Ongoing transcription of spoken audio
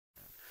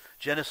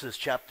Genesis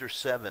chapter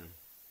 7.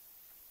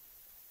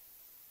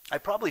 I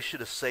probably should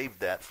have saved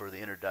that for the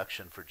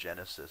introduction for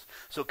Genesis.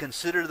 So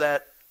consider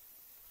that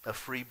a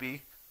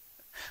freebie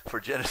for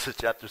Genesis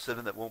chapter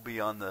 7 that won't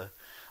be on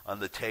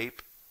the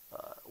tape,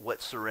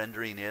 what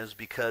surrendering is,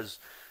 because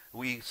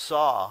we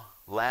saw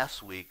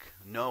last week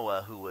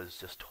Noah, who was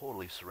just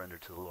totally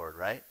surrendered to the Lord,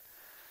 right?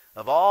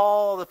 Of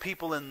all the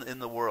people in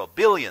the world,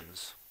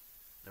 billions,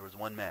 there was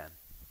one man,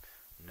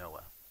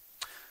 Noah.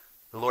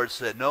 The Lord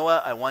said,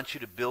 Noah, I want you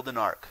to build an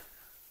ark.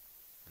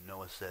 And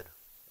Noah said,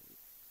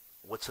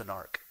 what's an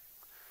ark?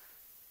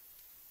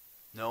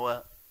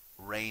 Noah,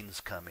 rain's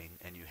coming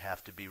and you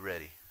have to be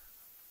ready.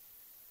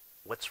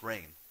 What's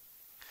rain?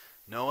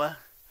 Noah,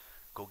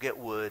 go get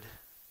wood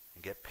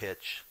and get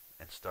pitch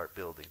and start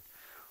building.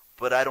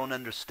 But I don't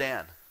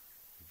understand,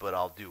 but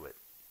I'll do it.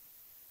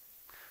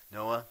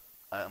 Noah,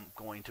 I'm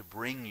going to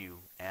bring you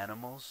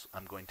animals.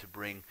 I'm going to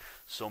bring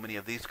so many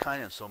of these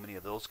kind and so many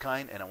of those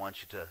kind, and I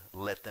want you to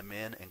let them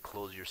in and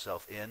close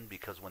yourself in,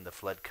 because when the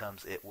flood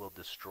comes, it will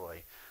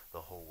destroy the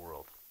whole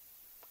world.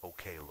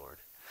 Okay, Lord.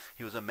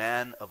 He was a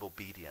man of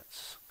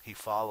obedience. He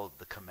followed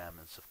the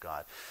commandments of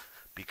God.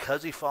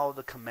 Because he followed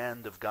the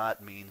command of God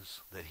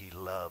means that he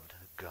loved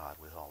God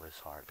with all his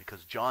heart.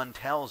 Because John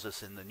tells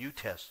us in the New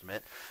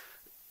Testament,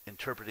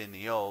 interpreting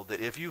the Old,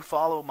 that if you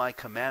follow my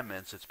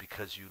commandments, it's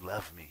because you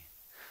love me.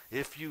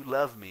 If you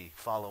love me,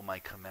 follow my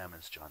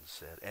commandments, John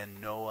said.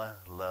 And Noah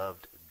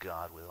loved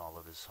God with all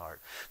of his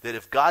heart. That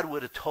if God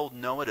would have told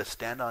Noah to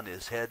stand on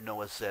his head,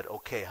 Noah said,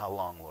 okay, how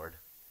long, Lord?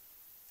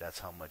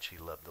 That's how much he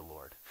loved the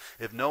Lord.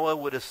 If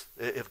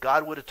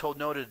God would have told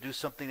Noah to do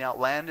something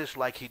outlandish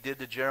like he did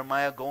to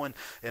Jeremiah, go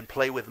and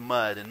play with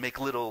mud and make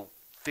little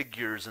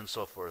figures and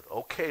so forth.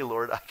 Okay,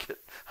 Lord,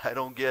 I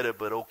don't get it,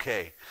 but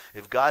okay.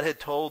 If God had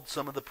told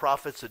some of the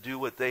prophets to do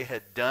what they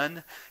had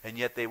done, and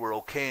yet they were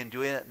okay in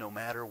doing it, no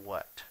matter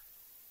what,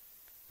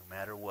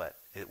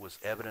 it was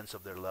evidence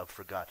of their love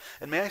for God.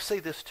 And may I say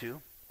this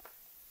too?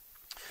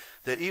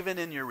 That even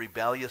in your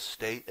rebellious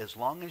state, as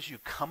long as you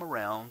come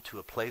around to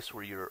a place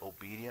where you're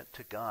obedient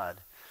to God,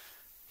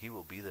 he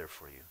will be there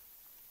for you.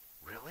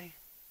 Really?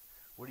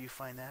 Where do you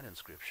find that in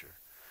Scripture?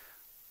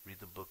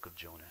 Read the book of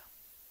Jonah.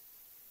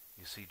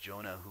 You see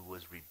Jonah, who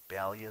was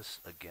rebellious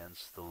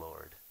against the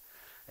Lord.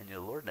 And the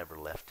Lord never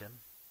left him.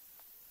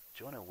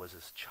 Jonah was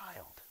his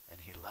child, and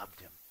he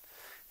loved him.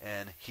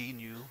 And he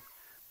knew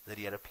that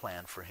he had a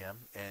plan for him,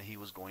 and he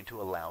was going to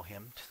allow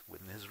him,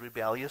 within his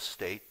rebellious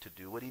state, to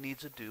do what he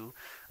needs to do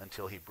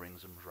until he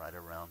brings him right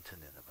around to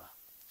Nineveh.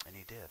 And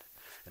he did.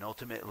 And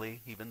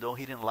ultimately, even though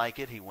he didn't like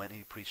it, he went and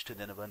he preached to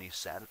Nineveh, and he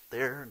sat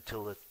there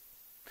until the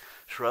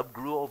shrub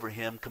grew over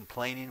him,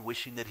 complaining,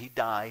 wishing that he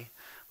die,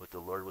 but the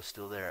Lord was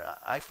still there.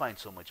 I find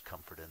so much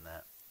comfort in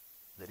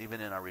that even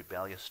in our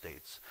rebellious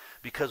states,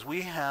 because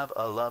we have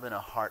a love and a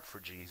heart for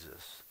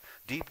Jesus.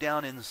 Deep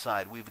down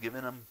inside, we've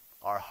given him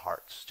our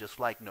hearts, just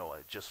like Noah,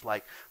 just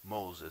like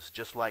Moses,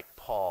 just like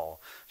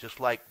Paul, just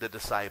like the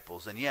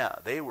disciples. And yeah,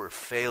 they were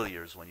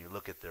failures when you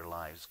look at their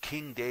lives.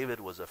 King David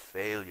was a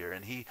failure,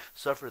 and he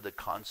suffered the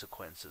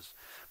consequences.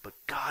 But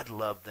God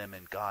loved them,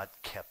 and God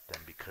kept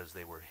them because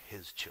they were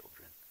his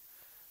children.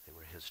 They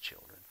were his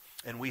children.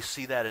 And we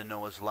see that in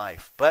Noah's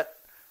life. But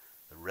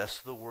the rest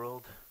of the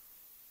world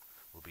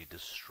will be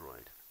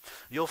destroyed.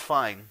 You'll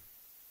find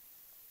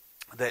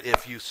that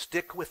if you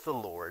stick with the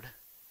Lord,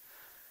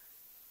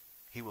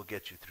 he will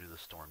get you through the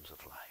storms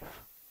of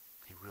life.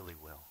 He really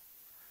will.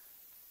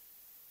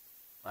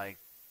 I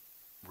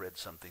read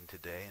something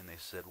today, and they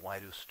said, why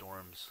do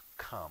storms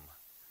come?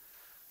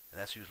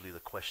 And that's usually the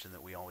question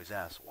that we always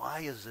ask. Why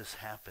is this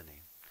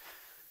happening?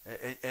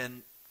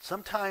 And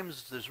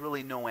sometimes there's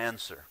really no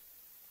answer,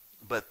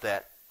 but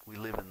that we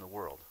live in the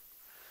world.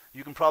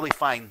 You can probably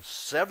find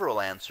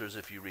several answers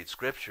if you read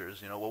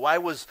scriptures. Well, why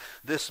was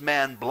this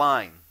man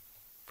blind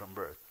from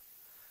birth?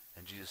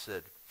 And Jesus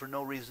said, for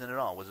no reason at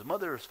all. Was his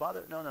mother or his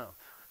father? No.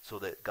 So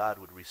that God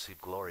would receive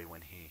glory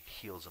when he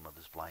heals him of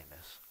his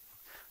blindness.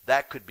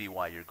 That could be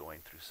why you're going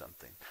through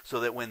something.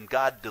 So that when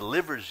God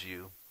delivers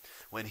you,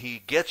 when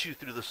he gets you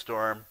through the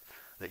storm,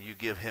 that you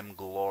give him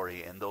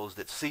glory. And those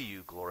that see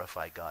you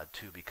glorify God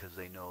too, because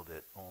they know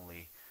that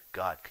only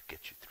God could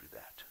get you through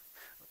that.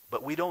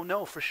 But we don't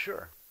know for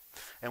sure.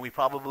 And we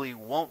probably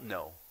won't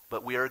know.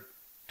 But we are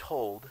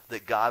told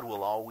that God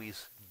will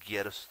always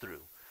get us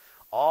through.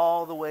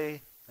 All the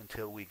way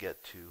until we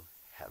get to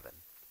heaven.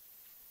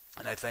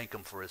 And I thank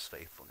him for his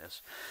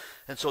faithfulness.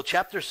 And so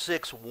chapter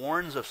 6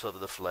 warns us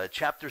of the flood.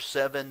 Chapter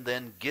 7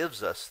 then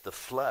gives us the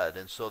flood.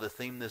 And so the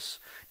theme this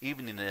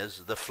evening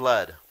is the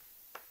flood.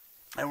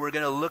 And we're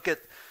going to look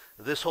at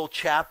this whole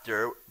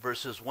chapter,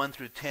 verses 1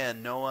 through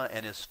 10, Noah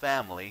and his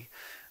family,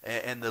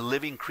 and the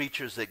living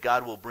creatures that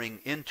God will bring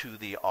into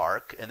the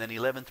ark. And then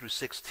 11 through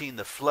 16,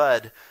 the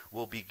flood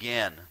will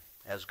begin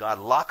as God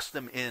locks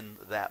them in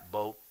that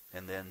boat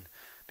and then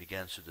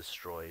begins to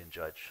destroy and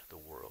judge the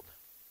world.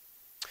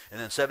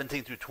 And then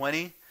 17 through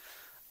 20,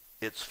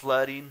 it's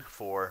flooding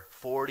for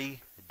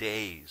 40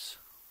 days.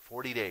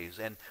 40 days.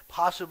 And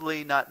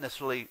possibly not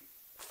necessarily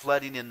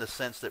flooding in the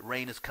sense that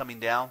rain is coming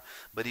down,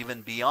 but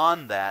even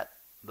beyond that,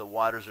 the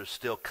waters are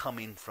still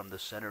coming from the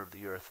center of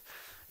the earth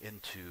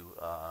into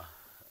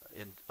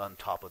on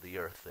top of the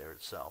earth there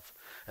itself.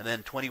 And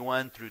then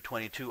 21 through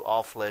 22,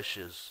 all flesh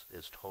is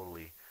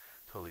totally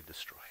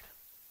destroyed,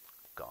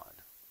 gone.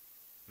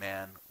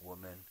 Man,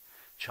 woman,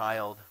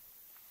 child,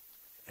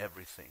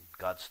 everything.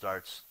 God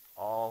starts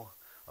all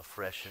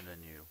afresh and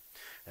anew.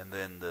 And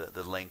then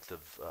the length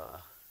of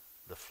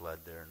the flood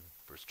there in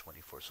verse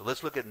 24. So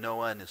let's look at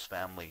Noah and his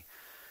family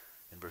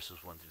in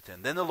verses 1 through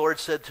 10. Then the Lord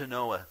said to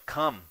Noah,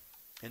 "Come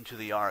into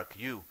the ark,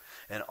 you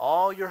and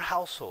all your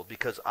household,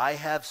 because I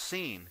have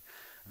seen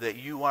that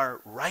you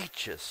are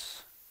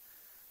righteous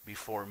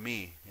before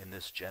me in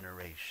this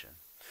generation."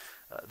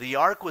 The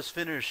ark was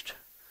finished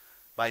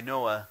by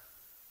Noah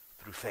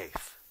through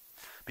faith,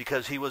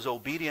 because he was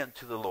obedient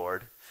to the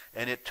Lord,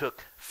 and it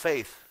took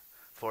faith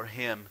for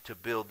him to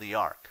build the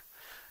ark.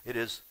 It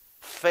is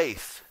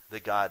faith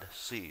that God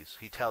sees.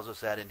 He tells us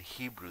that in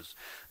Hebrews,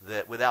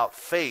 that without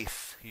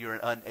faith you're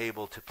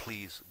unable to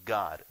please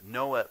God.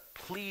 Noah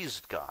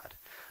pleased God.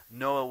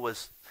 Noah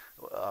was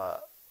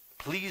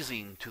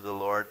pleasing to the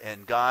Lord,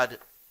 and God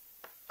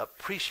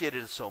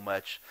appreciated it so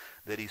much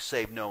that he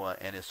saved Noah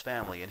and his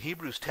family. And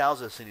Hebrews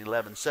tells us in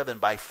 11:7,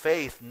 by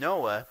faith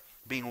Noah,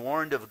 being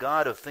warned of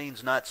God of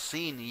things not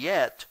seen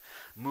yet,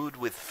 moved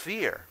with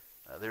fear.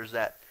 There's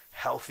that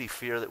healthy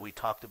fear that we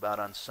talked about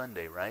on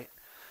Sunday, right?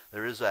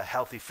 There is a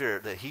healthy fear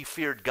that he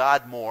feared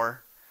God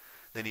more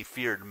than he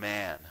feared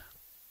man.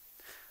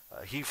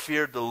 He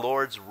feared the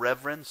Lord's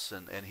reverence,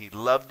 and he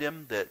loved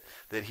him, that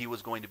he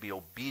was going to be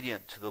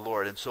obedient to the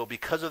Lord. And so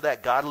because of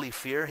that godly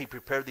fear, he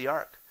prepared the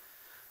ark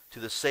to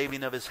the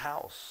saving of his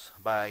house,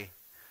 by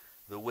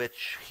the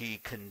which he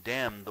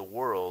condemned the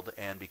world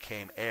and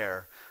became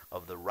heir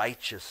of the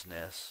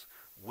righteousness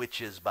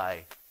which is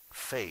by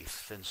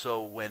faith. And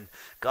so when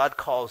God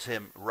calls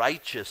him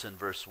righteous in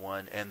verse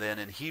 1, and then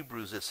in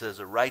Hebrews it says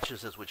a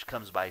righteousness which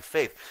comes by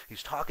faith,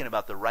 he's talking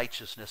about the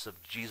righteousness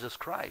of Jesus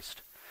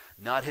Christ,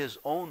 not his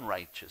own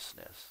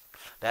righteousness.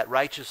 That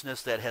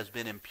righteousness that has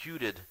been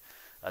imputed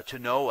to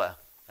Noah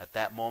at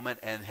that moment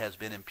and has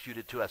been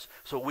imputed to us.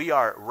 So we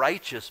are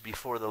righteous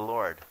before the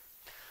Lord.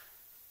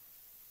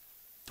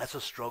 That's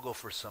a struggle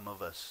for some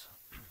of us,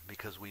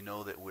 because we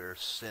know that we're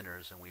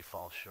sinners and we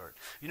fall short.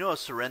 You know, a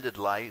surrendered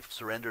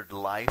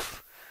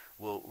life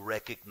will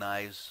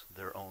recognize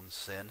their own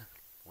sin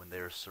when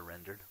they're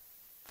surrendered.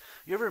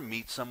 You ever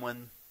meet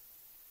someone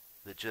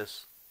that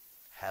just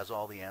has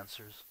all the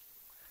answers?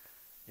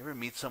 You ever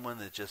meet someone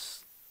that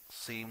just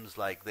seems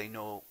like they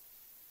know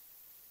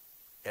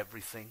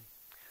everything,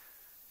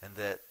 and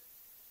that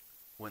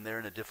when they're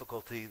in a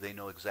difficulty, they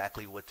know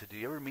exactly what to do?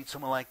 You ever meet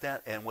someone like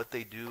that, and what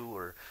they do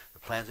or the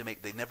plans they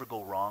make, they never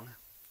go wrong?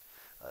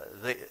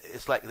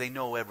 It's like they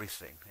know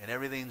everything, and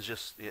everything's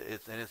just,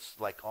 it's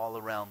like all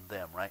around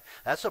them, right?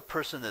 That's a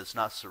person that's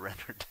not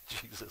surrendered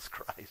to Jesus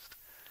Christ,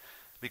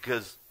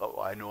 because, oh,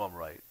 I know I'm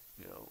right,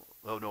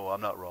 oh no,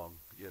 I'm not wrong,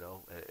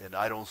 and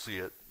I don't see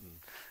it,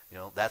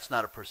 and, that's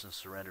not a person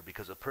surrendered,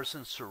 because a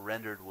person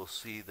surrendered will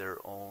see their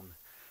own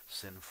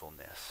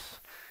sinfulness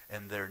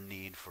and their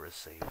need for a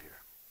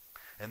Savior.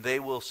 And they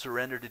will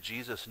surrender to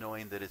Jesus,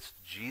 knowing that it's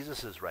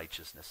Jesus'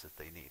 righteousness that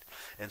they need.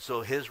 And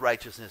so his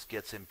righteousness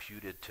gets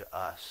imputed to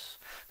us.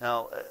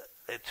 Now,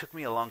 it took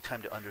me a long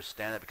time to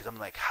understand that, because I'm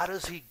like, how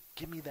does he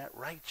give me that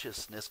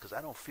righteousness? Because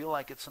I don't feel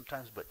like it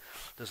sometimes, but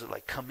does it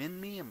like come in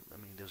me? I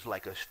mean, there's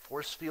like a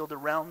force field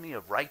around me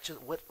of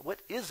righteousness. What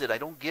is it? I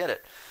don't get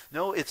it.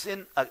 No, it's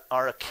in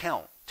our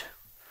account.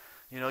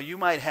 You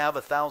might have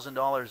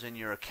 $1,000 in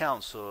your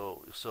account,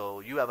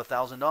 so you have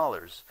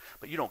 $1,000,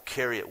 but you don't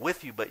carry it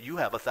with you, but you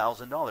have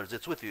 $1,000.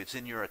 It's with you. It's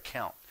in your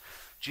account.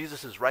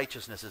 Jesus'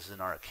 righteousness is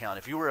in our account.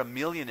 If you were a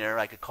millionaire,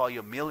 I could call you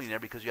a millionaire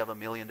because you have $1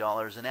 million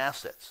in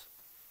assets.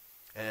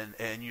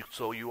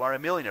 So you are a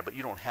millionaire, but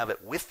you don't have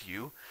it with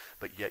you,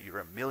 but yet you're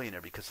a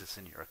millionaire because it's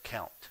in your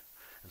account.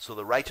 And so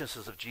the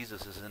righteousness of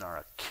Jesus is in our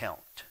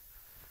account.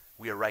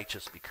 We are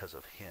righteous because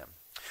of him.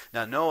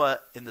 Now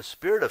Noah, in the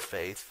spirit of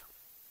faith,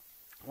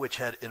 which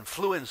had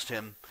influenced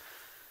him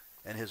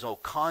and his whole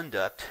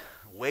conduct,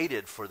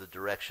 waited for the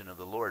direction of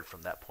the Lord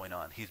from that point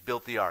on. He's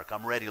built the ark.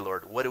 I'm ready,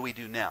 Lord. What do we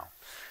do now?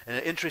 And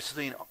an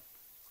interesting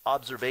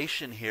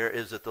observation here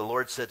is that the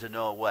Lord said to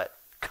Noah, what?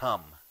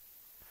 Come.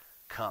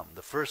 Come.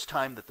 The first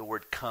time that the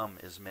word come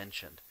is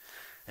mentioned.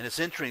 And it's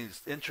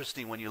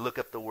interesting when you look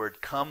up the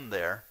word come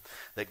there,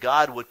 that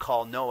God would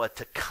call Noah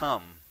to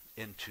come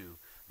into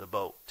the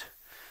boat.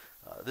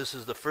 This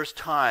is the first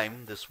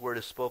time this word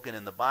is spoken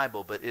in the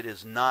Bible, but it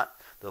is not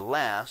the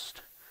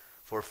last.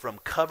 For from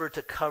cover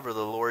to cover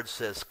the Lord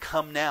says,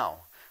 come now,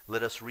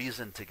 let us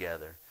reason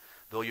together.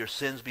 Though your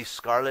sins be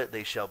scarlet,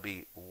 they shall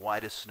be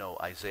white as snow.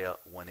 Isaiah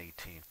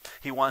 1:18.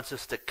 He wants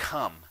us to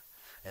come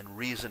and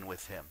reason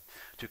with him,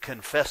 to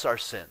confess our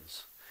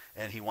sins,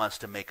 and he wants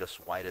to make us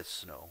white as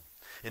snow.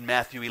 In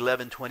Matthew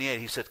 11:28,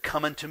 he said,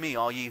 come unto me,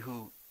 all ye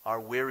who are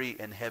weary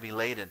and heavy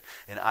laden,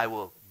 and I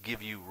will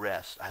give you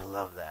rest. I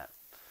love that.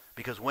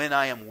 Because when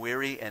I am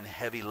weary and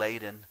heavy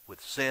laden with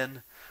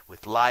sin,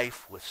 with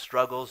life, with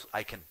struggles,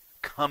 I can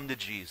come to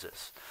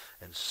Jesus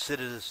and sit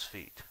at his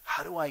feet.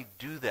 How do I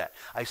do that?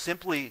 I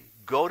simply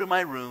go to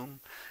my room,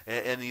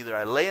 and either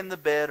I lay in the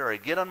bed, or I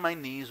get on my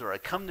knees, or I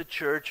come to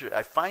church, or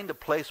I find a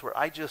place where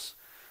I just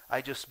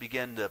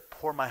begin to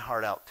pour my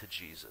heart out to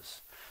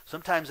Jesus.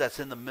 Sometimes that's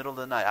in the middle of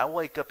the night. I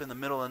wake up in the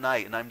middle of the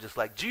night and I'm just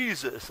like,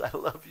 Jesus, I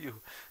love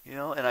you,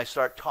 and I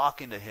start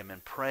talking to him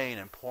and praying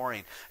and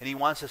pouring. And he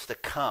wants us to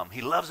come.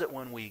 He loves it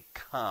when we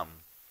come.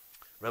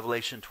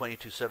 Revelation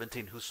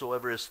 22:17,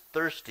 whosoever is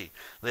thirsty,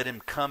 let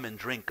him come and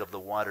drink of the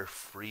water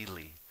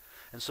freely.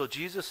 And so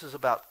Jesus is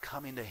about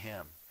coming to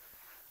him.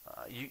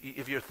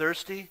 If you're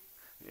thirsty,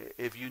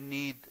 if you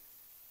need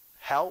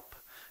help,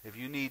 if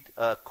you need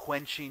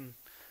quenching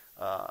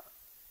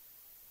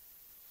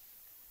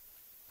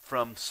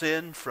from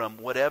sin, from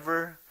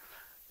whatever,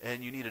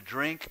 and you need a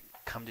drink,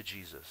 come to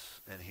Jesus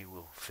and he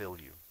will fill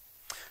you.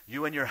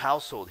 You and your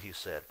household, he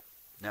said.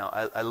 Now,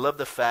 I love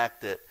the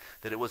fact that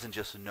it wasn't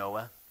just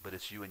Noah, but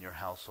it's you and your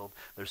household.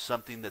 There's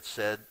something that's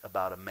said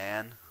about a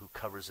man who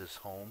covers his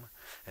home,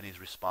 and he's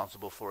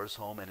responsible for his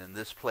home. And in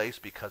this place,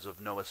 because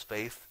of Noah's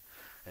faith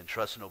and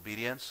trust and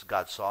obedience,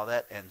 God saw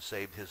that and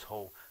saved his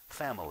whole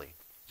family.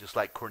 Just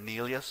like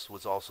Cornelius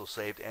was also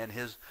saved and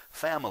his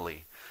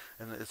family.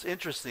 And it's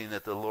interesting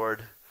that the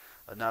Lord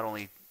not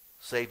only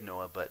saved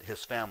Noah, but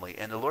his family.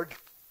 And the Lord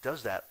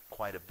does that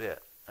quite a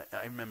bit.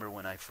 I remember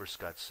when I first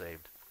got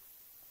saved,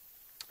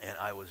 and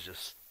I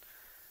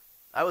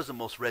was the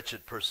most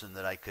wretched person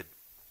that I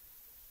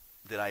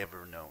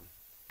ever known.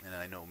 And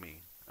I know me.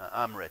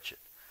 I'm wretched.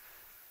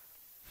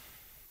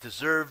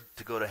 Deserved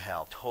to go to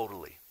hell,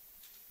 totally.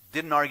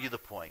 Didn't argue the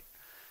point.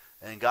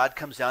 And God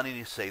comes down and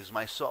he saves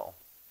my soul.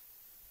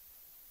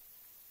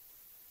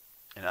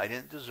 And I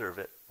didn't deserve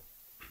it.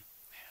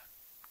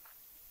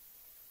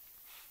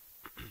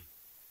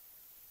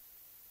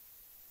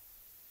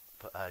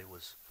 But I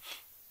was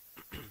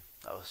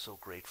so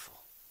grateful.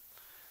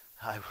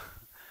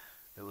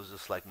 It was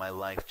just like my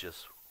life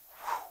just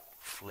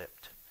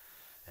flipped.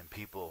 And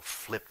people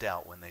flipped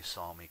out when they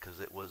saw me because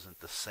it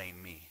wasn't the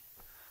same me.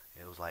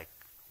 It was like,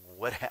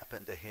 what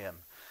happened to him?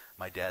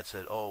 My dad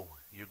said, oh,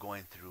 you're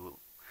going through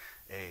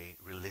a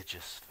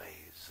religious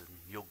phase and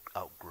you'll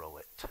outgrow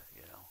it,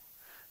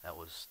 That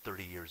was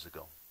 30 years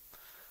ago.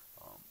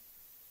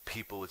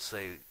 People would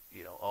say,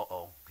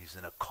 he's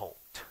in a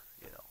cult,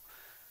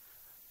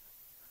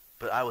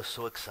 But I was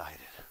so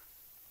excited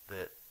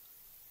that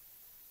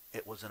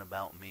it wasn't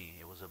about me.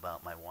 It was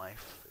about my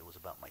wife. It was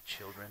about my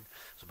children.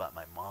 It was about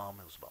my mom.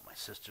 It was about my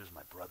sisters,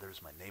 my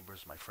brothers, my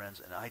neighbors, my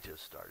friends. And I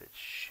just started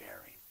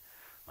sharing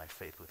my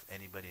faith with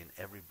anybody and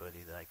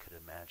everybody that I could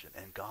imagine.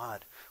 And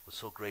God was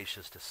so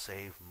gracious to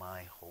save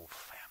my whole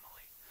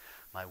family.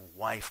 My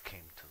wife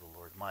came to the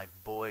Lord. My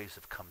boys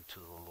have come to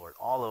the Lord.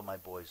 All of my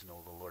boys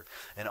know the Lord.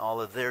 And all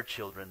of their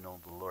children know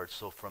the Lord.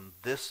 So from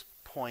this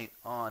point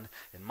on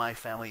in my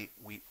family,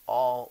 we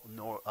all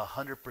know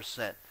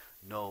 100%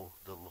 know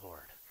the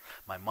Lord.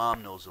 My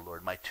mom knows the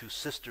Lord. My two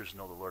sisters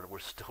know the Lord. We're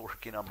still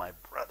working on my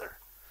brother.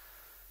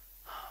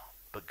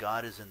 But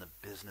God is in the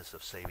business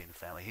of saving the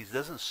family. He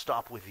doesn't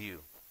stop with you,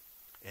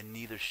 and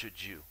neither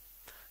should you.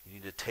 You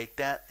need to take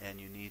that and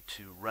you need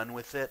to run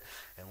with it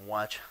and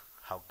watch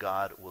how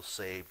God will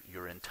save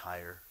your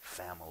entire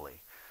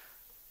family.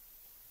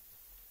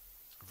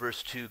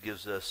 Verse 2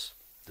 gives us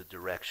the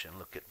direction.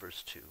 Look at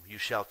verse 2. You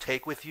shall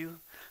take with you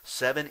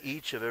 7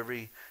 each of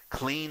every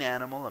clean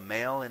animal, a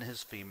male and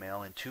his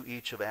female, and 2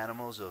 each of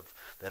animals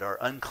that are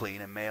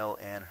unclean, a male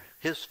and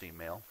his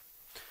female.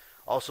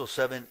 Also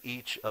 7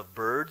 each of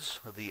birds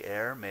of the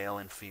air, male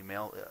and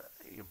female.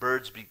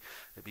 Birds,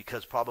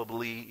 because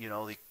probably,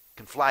 they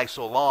can fly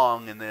so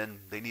long and then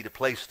they need a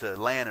place to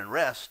land and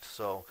rest.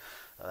 So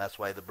that's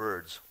why the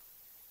birds.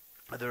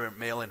 They're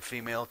male and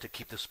female to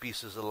keep the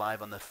species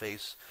alive on the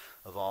face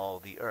of all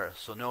the earth.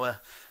 So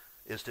Noah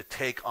is to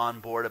take on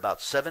board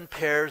about 7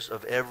 pairs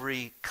of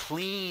every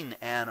clean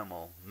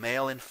animal,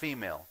 male and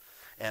female,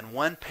 and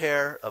 1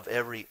 pair of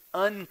every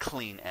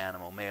unclean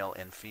animal, male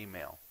and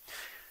female.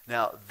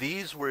 Now,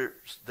 the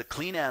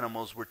clean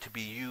animals were to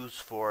be used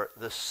for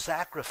the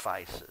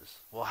sacrifices.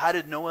 Well, how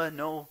did Noah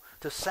know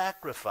to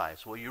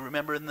sacrifice? Well, you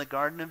remember in the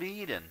Garden of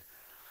Eden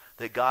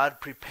that God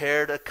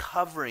prepared a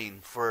covering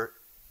for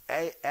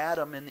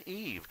Adam and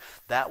Eve.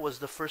 That was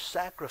the first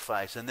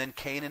sacrifice. And then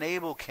Cain and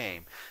Abel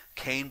came.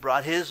 Cain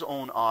brought his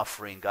own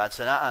offering. God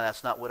said,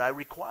 that's not what I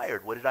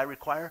required. What did I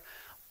require?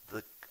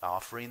 The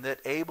offering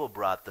that Abel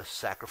brought, the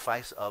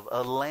sacrifice of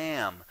a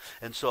lamb.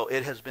 And so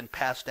it has been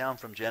passed down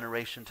from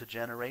generation to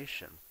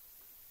generation,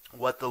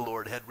 what the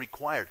Lord had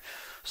required.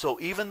 So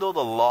even though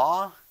the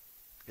law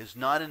is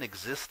not in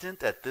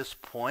existence at this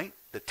point,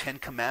 the 10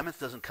 Commandments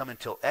doesn't come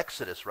until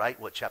Exodus, right?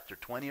 Chapter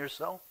 20 or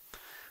so?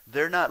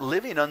 They're not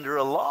living under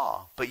a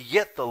law, but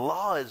yet the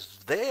law is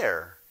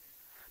there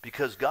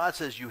because God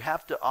says you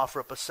have to offer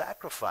up a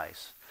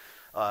sacrifice.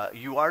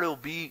 You are to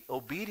be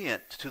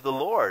obedient to the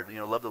Lord.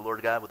 Love the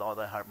Lord God with all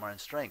thy heart, mind, and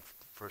strength.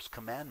 First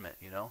commandment,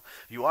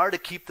 You are to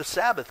keep the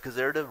Sabbath because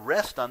they're to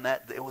rest on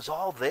that. It was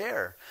all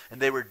there. And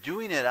they were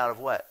doing it out of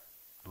what?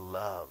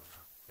 Love.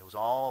 It was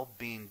all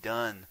being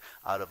done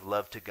out of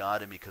love to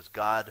God and because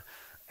God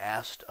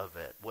asked of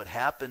it. What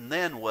happened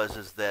then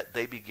is that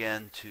they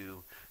began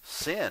to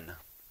sin.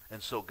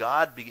 And so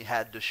God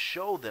had to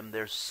show them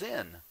their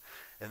sin.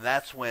 And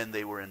that's when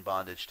they were in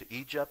bondage to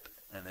Egypt.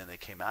 And then they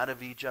came out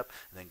of Egypt.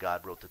 And then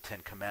God wrote the 10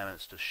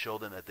 Commandments to show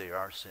them that they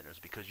are sinners.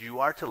 Because you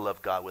are to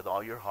love God with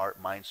all your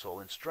heart, mind, soul,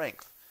 and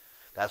strength.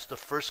 That's the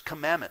first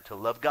commandment, to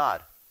love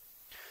God.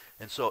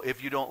 And so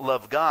if you don't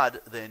love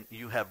God, then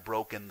you have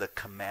broken the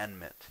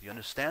commandment. You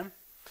understand?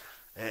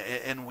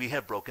 And we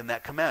have broken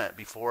that commandment.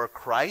 Before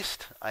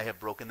Christ, I have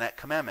broken that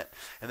commandment.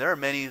 And there are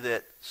many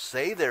that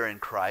say they're in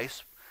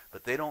Christ,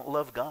 but they don't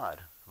love God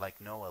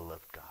like Noah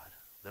loved God.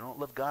 They don't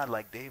love God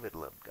like David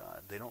loved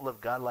God. They don't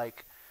love God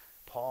like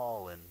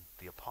Paul and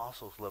the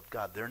apostles loved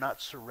God. They're not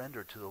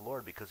surrendered to the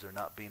Lord because they're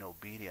not being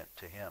obedient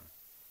to him.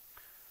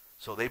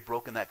 So they've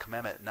broken that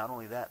commandment. Not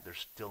only that, they're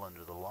still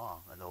under the law,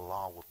 and the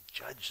law will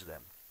judge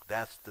them.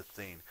 That's the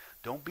thing.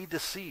 Don't be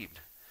deceived.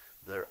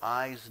 Their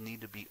eyes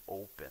need to be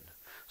opened.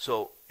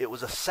 So it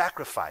was a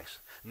sacrifice,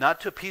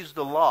 not to appease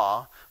the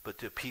law, but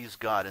to appease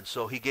God. And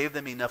so he gave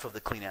them enough of the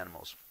clean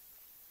animals.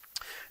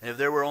 And if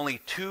there were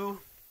only 2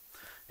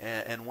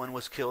 and one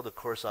was killed, of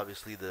course,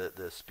 obviously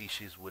the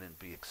species wouldn't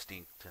be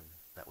extinct. And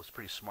that was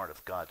pretty smart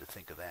of God to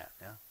think of that.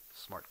 Yeah,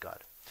 smart God.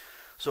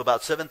 So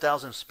about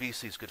 7,000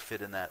 species could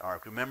fit in that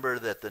ark. Remember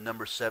that the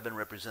number 7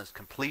 represents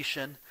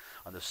completion.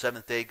 On the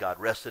 7th day, God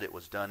rested. It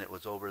was done. It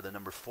was over. The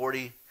number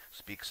 40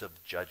 speaks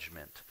of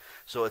judgment.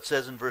 So it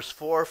says in verse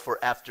 4, for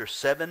after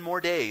 7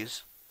 more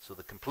days, so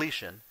the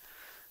completion,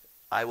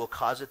 I will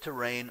cause it to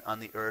rain on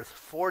the earth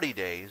 40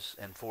 days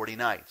and 40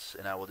 nights,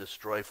 and I will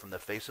destroy from the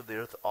face of the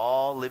earth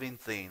all living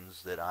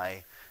things that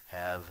I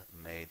have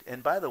made.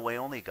 And by the way,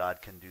 only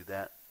God can do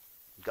that.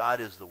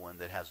 God is the one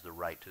that has the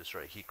right to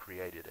destroy it. He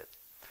created it.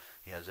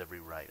 He has every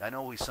right. I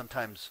know we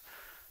sometimes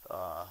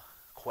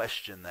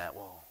question that.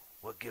 Well,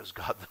 what gives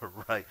God the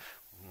right?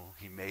 Well,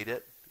 he made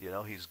it.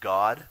 He's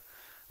God.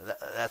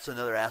 That's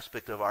another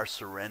aspect of our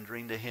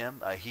surrendering to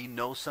him. He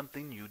knows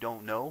something you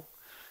don't know.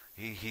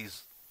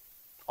 He's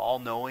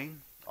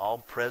all-knowing,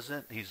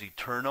 all-present. He's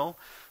eternal.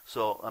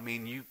 So,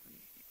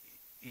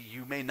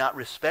 you may not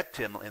respect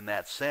him in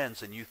that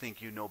sense, and you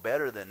think you know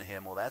better than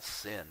him. Well, that's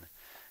sin.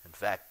 In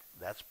fact,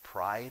 that's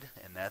pride,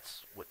 and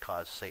that's what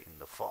caused Satan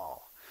to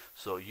fall.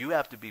 So you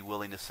have to be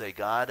willing to say,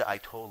 God, I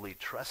totally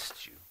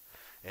trust you.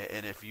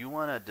 And if you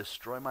want to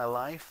destroy my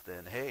life,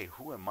 then hey,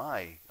 who am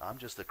I? I'm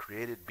just a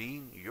created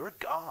being. You're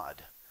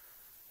God.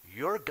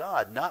 You're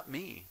God, not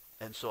me.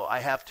 And so I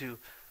have to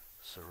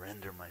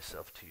surrender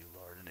myself to you,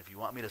 Lord. And if you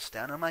want me to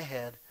stand on my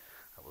head,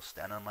 I will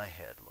stand on my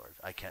head, Lord.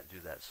 I can't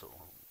do that, so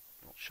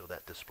don't show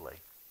that display.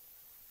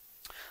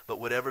 But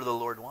whatever the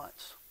Lord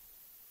wants.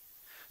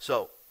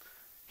 So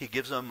he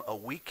gives them a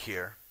week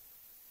here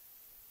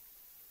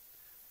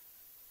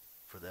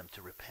for them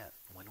to repent.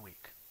 1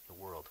 week, the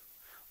world.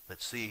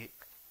 Let's see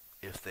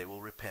if they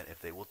will repent, if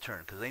they will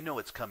turn, because they know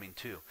it's coming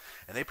too.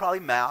 And they probably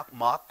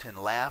mocked and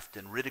laughed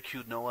and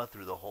ridiculed Noah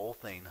through the whole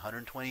thing.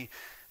 120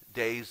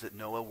 days that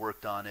Noah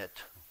worked on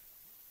it,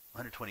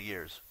 120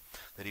 years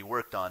that he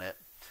worked on it,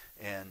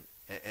 and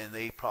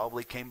they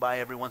probably came by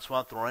every once in a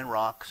while throwing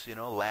rocks,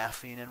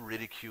 laughing and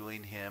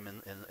ridiculing him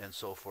and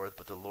so forth.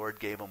 But the Lord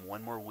gave them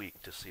 1 more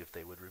week to see if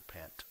they would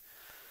repent.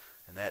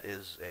 And that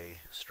is a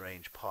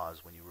strange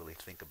pause when you really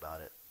think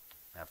about it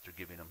after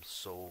giving them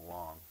so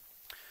long.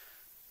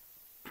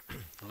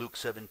 Luke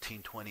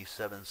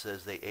 17:27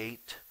 says, they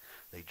ate,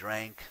 they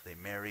drank, they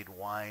married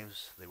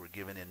wives, they were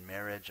given in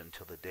marriage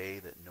until the day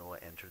that Noah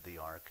entered the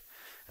ark.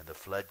 And the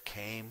flood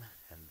came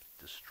and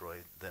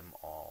destroyed them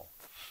all.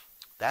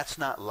 That's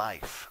not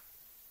life,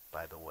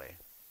 by the way.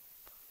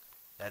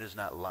 That is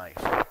not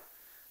life.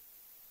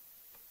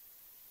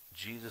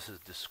 Jesus is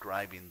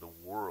describing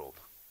the world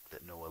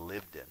that Noah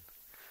lived in.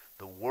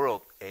 The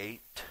world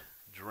ate,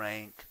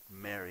 drank,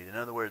 married. In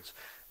other words,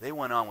 they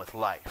went on with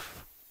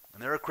life.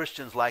 And there are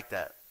Christians like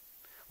that.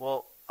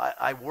 Well,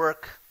 I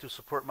work to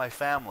support my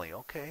family.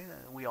 Okay,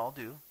 we all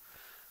do.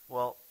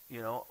 Well,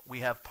 we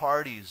have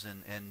parties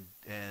and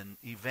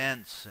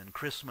events and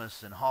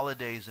Christmas and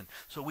holidays, and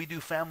so we do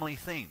family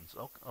things.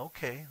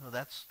 Okay, well,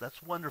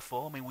 that's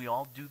wonderful. We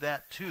all do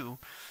that too.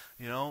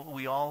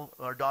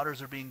 Our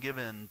daughters are being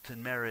given to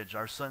marriage.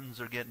 Our sons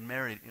are getting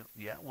married.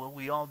 Yeah, well,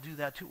 we all do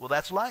that too. Well,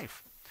 that's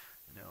life.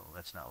 No,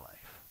 that's not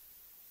life.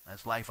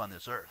 That's life on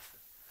this earth.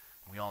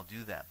 We all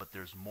do that, but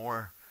there's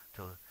more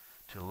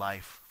to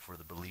life for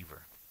the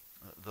believer.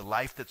 The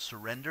life that's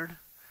surrendered,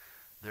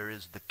 there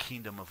is the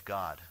kingdom of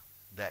God.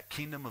 That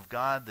kingdom of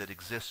God that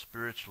exists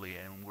spiritually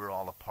and we're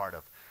all a part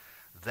of.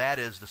 That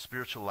is the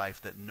spiritual life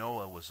that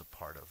Noah was a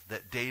part of,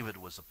 that David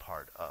was a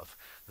part of,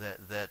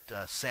 that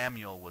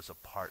Samuel was a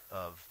part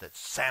of, that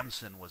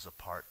Samson was a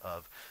part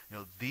of.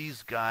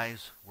 These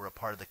guys were a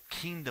part of the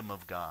kingdom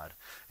of God,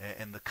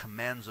 and the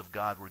commands of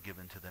God were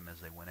given to them as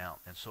they went out.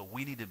 And so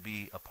we need to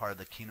be a part of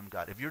the kingdom of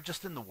God. If you're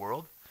just in the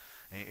world,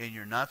 and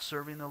you're not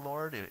serving the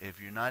Lord,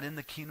 if you're not in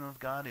the kingdom of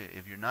God,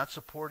 if you're not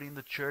supporting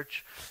the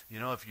church,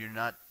 if you're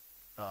not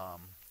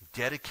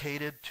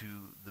dedicated to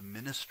the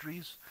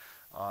ministries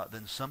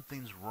then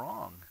something's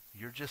wrong.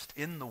 You're just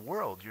in the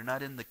world. You're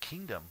not in the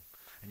kingdom.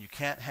 And you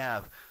can't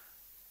have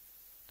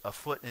a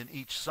foot in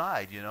each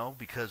side,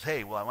 because,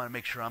 hey, well, I want to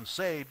make sure I'm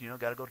saved,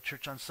 got to go to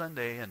church on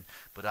Sunday,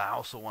 but I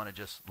also want to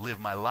just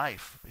live my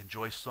life,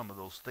 enjoy some of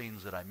those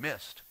things that I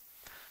missed.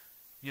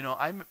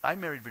 I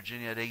married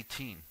Virginia at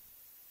 18.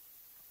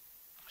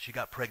 She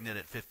got pregnant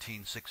at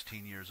 15,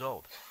 16 years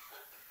old.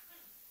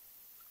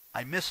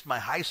 I missed my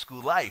high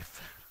school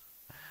life.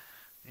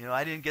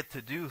 I didn't get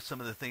to do some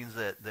of the things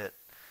that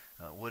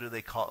what do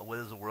they call it? What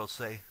does the world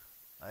say?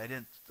 I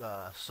didn't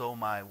sow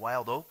my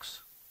wild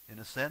oats, in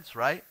a sense,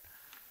 right?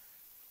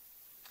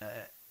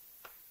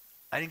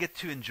 I didn't get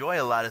to enjoy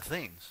a lot of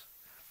things.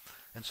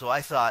 And so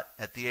I thought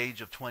at the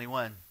age of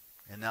 21,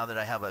 and now that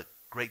I have a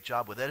great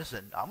job with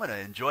Edison, I'm going to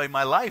enjoy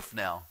my life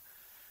now.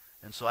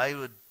 And so I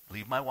would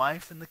leave my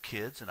wife and the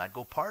kids, and I'd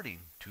go partying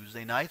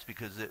Tuesday nights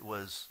because it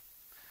was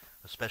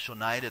a special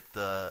night at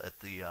the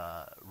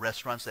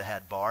restaurants that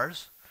had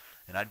bars,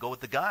 and I'd go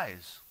with the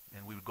guys,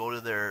 and we would go to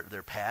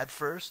their pad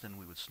first, and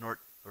we would snort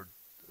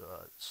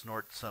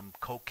some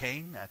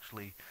cocaine,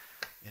 actually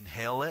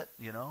inhale it,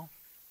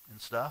 and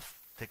stuff,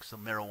 take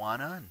some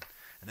marijuana,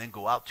 and then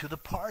go out to the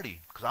party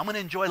because I'm going to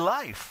enjoy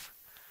life.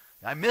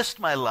 I missed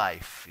my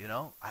life,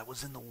 I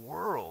was in the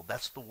world.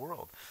 That's the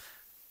world.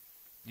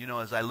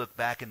 As I look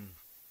back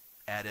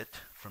at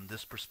it from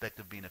this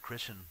perspective, being a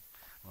Christian,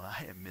 well,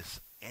 I didn't miss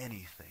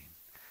anything.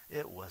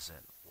 It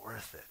wasn't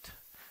worth it.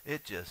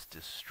 It just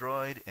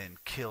destroyed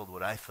and killed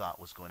what I thought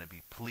was going to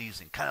be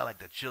pleasing. Kind of like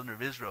the children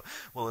of Israel.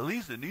 Well, at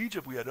least in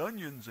Egypt we had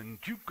onions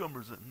and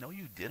cucumbers. No,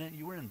 you didn't.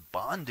 You were in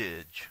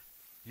bondage.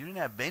 You didn't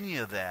have any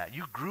of that.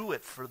 You grew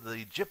it for the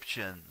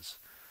Egyptians.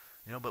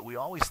 But we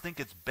always think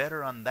it's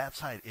better on that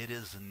side. It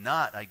is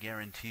not. I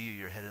guarantee you,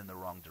 you're headed in the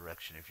wrong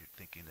direction if you're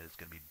thinking that it's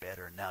going to be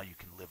better. Now you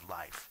can live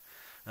life.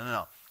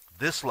 No.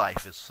 This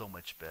life is so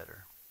much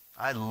better.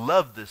 I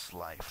love this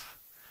life.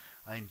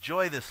 I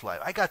enjoy this life.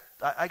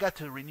 I got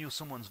to renew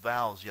someone's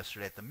vows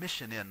yesterday at the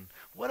Mission Inn.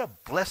 What a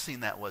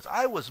blessing that was.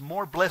 I was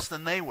more blessed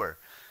than they were.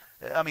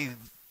 I mean,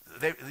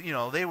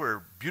 they were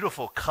a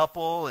beautiful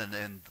couple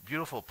and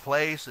beautiful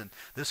place, and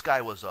this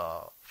guy was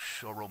a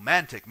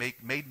romantic,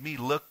 made me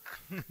look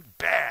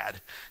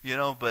bad,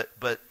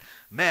 but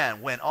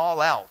man, went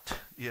all out,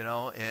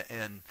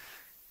 and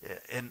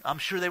I'm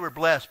sure they were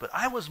blessed, but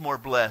I was more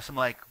blessed. I'm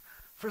like,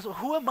 first of all,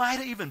 who am I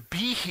to even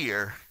be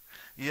here?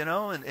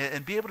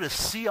 And be able to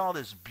see all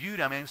this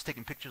beauty. I mean, I was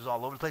taking pictures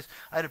all over the place.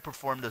 I had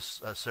performed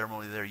this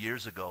ceremony there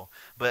years ago.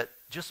 But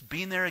just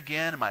being there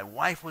again, and my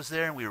wife was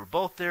there, and we were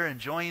both there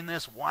enjoying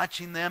this,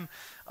 watching them.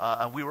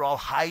 We were all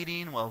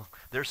hiding while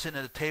they're sitting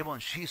at a table,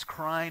 and she's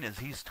crying as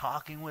he's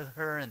talking with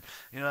her. And,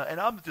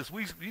 and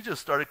we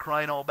just started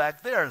crying all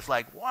back there. It's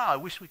like, wow, I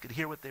wish we could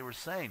hear what they were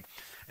saying.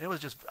 And it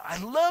was just,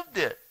 I loved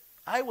it.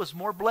 I was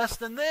more blessed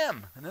than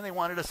them. And then they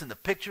wanted us in the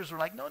pictures. We're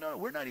like, no,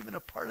 we're not even a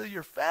part of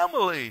your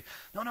family.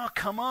 No,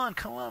 come on.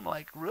 I'm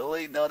like,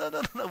 really? No.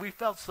 We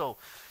felt so,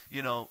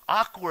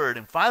 awkward.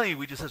 And finally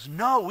we just said,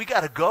 no, we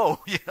got to go.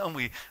 And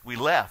we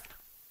left.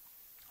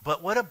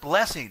 But what a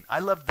blessing. I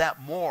loved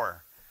that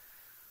more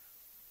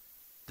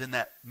than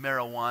that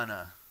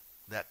marijuana,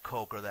 that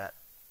coke, or that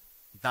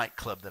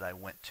nightclub that I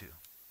went to.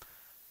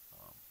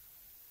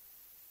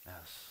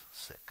 That's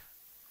sick.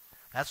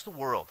 That's the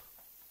world.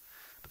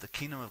 But the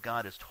kingdom of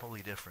God is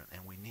totally different,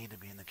 and we need to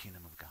be in the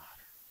kingdom of God.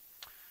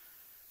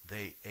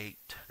 They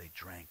ate, they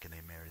drank, and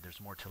they married.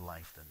 There's more to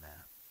life than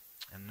that.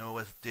 And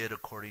Noah did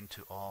according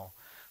to all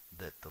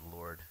that the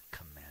Lord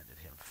commanded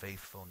him.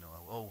 Faithful Noah.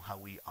 Oh, how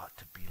we ought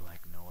to be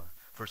like Noah.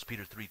 1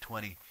 Peter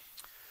 3:20.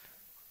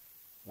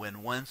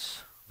 When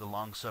once the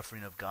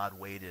long-suffering of God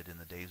waited in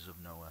the days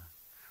of Noah,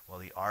 while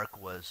the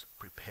ark was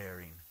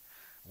preparing,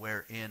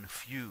 wherein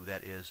few,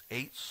 that is,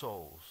 8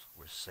 souls,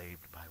 were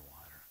saved by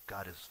water.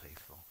 God is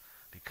faithful,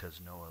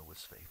 because Noah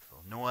was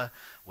faithful. Noah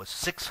was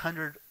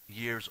 600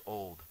 years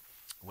old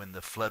when the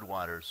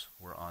floodwaters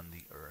were on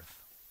the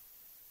earth.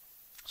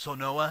 So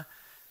Noah,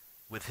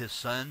 with his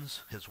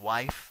sons, his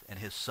wife, and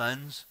his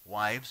sons'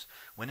 wives,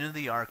 went into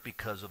the ark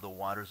because of the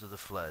waters of the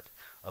flood,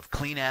 of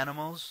clean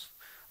animals,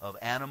 of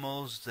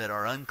animals that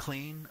are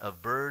unclean,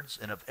 of birds,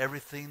 and of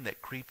everything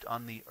that creeped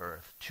on the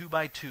earth. 2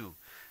 by 2,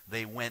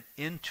 they went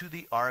into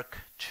the ark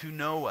to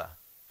Noah,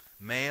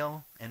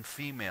 male and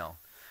female,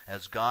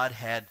 as God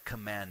had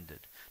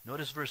commanded.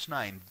 Notice verse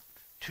 9.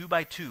 2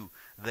 by 2,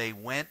 they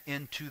went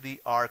into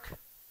the ark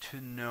to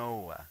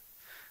Noah.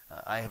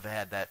 I have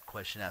had that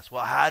question asked.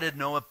 Well, how did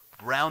Noah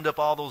round up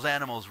all those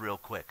animals real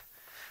quick?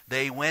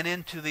 They went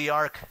into the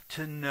ark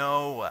to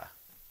Noah.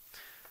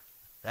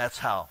 That's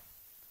how.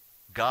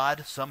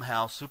 God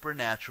somehow,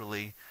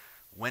 supernaturally,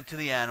 went to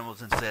the animals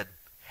and said,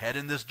 head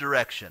in this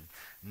direction.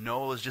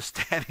 Noah was just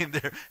standing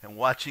there and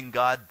watching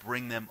God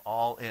bring them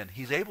all in.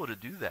 He's able to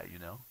do that,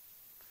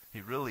 He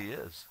really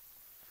is.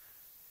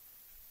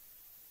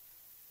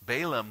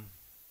 Balaam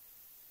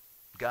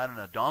got on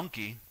a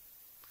donkey,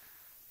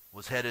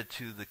 was headed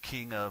to the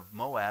king of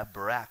Moab,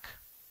 Barak.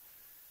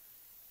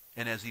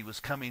 And as he was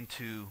coming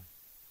to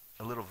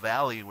a little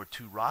valley where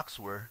 2 rocks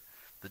were,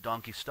 the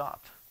donkey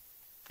stopped.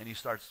 And he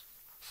starts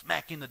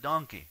smacking the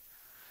donkey.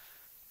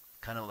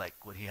 Kind of like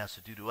what he has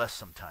to do to us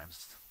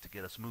sometimes to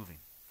get us moving,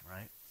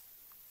 right?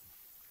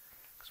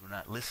 Because we're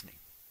not listening.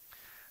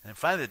 And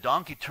finally the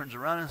donkey turns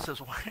around and says,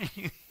 "Why are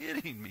you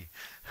hitting me?"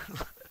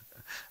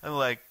 I'm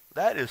like,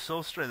 that is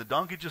so strange. The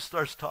donkey just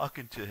starts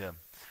talking to him.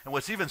 And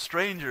what's even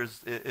stranger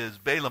is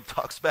Balaam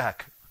talks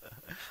back.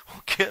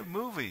 Well, get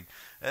moving.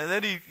 And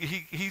then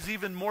he's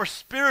even more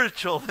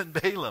spiritual than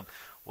Balaam.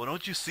 Well,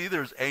 don't you see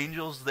there's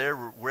angels there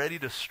ready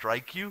to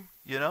strike you?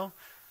 You know?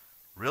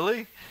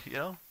 Really? You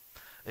know?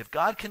 If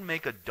God can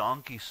make a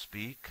donkey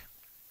speak,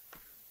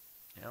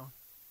 you know,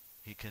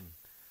 he can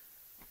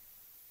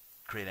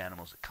create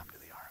animals that come to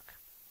the ark.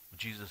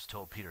 Jesus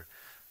told Peter,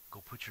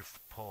 go put your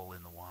pole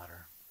in the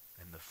water,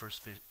 and the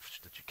first fish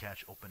that you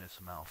catch, open its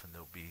mouth, and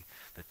there'll be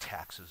the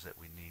taxes that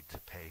we need to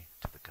pay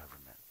to the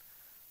government.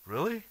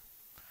 Really?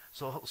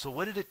 So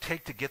what did it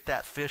take to get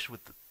that fish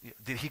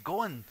did he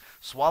go and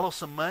swallow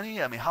some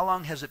money? I mean, how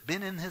long has it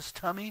been in his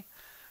tummy?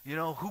 You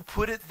know, who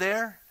put it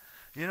there?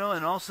 You know,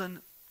 and all of a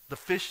sudden the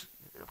fish,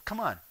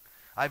 come on.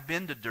 I've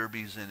been to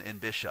derbies in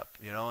Bishop,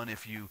 you know, and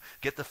if you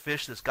get the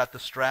fish that's got the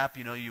strap,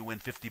 you know, you win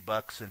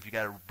 $50. And if you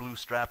got a blue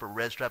strap or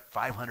red strap,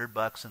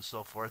 $500 and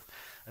so forth.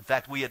 In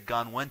fact, we had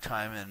gone one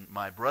time, and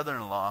my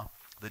brother-in-law,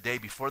 the day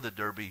before the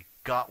derby,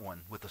 got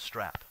one with a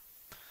strap.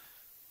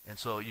 And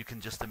so you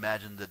can just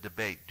imagine the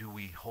debate. Do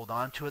we hold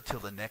on to it till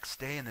the next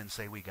day and then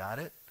say we got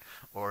it?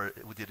 Or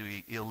did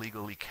we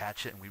illegally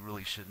catch it and we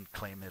really shouldn't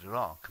claim it at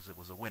all because it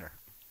was a winner?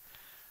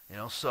 You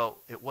know, so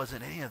it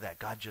wasn't any of that.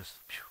 God just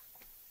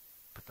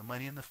put the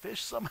money in the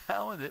fish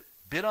somehow, and it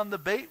bit on the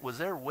bait, was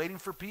there waiting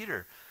for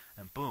Peter.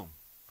 And boom.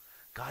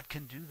 God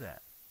can do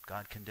that.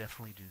 God can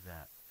definitely do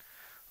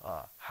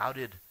that. How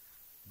did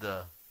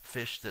the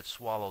fish that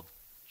swallowed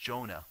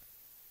Jonah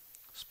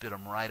spit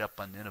him right up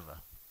on Nineveh?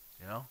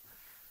 You know?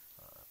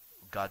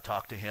 God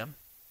talked to him.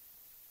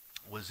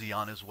 Was he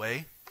on his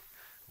way?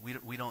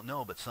 We don't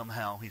know, but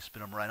somehow he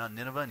spit him right on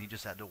Nineveh, and he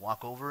just had to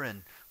walk over,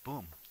 and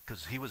boom.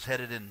 Because he was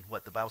headed in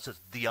what the Bible says,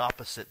 the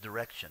opposite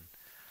direction.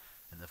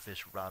 And the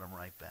fish brought him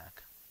right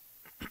back.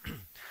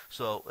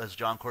 So, as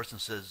John Corson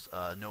says,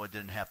 Noah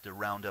didn't have to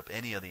round up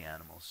any of the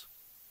animals.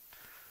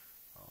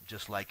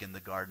 Just like in the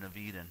Garden of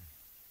Eden,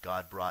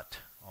 God brought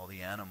all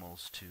the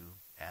animals to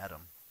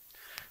Adam.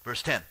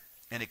 Verse 10,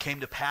 and it came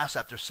to pass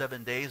after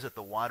 7 days that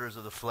the waters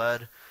of the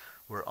flood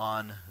were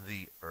on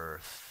the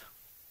earth.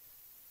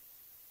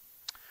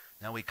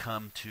 Now we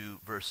come to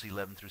verse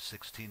 11 through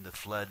 16. The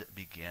flood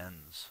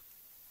begins.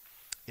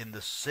 In the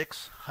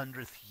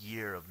 600th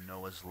year of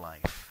Noah's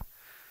life,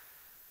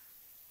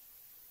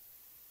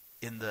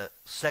 in the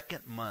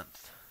second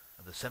month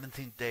of the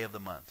 17th day of the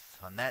month,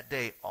 on that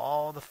day,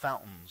 all the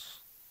fountains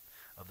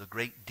of the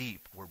great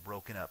deep were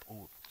broken up.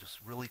 Oh, just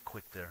really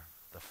quick there.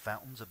 The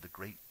fountains of the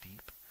great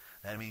deep.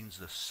 That means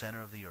the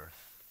center of the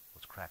earth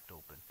was cracked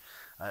open.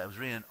 I was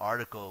reading an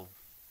article,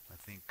 I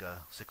think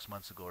 6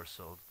 months ago or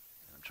so.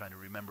 I'm trying to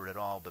remember it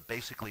all, but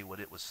basically what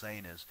it was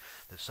saying is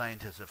the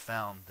scientists have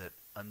found that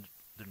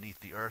underneath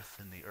the earth,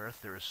 in the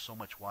earth, there is so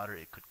much water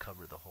it could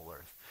cover the whole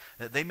earth.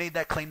 They made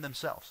that claim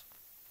themselves.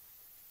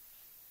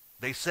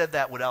 They said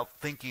that without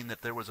thinking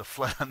that there was a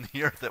flood on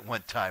the earth at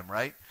one time,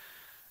 right?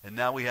 And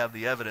now we have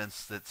the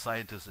evidence that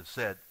scientists have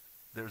said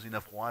there's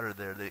enough water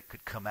there that it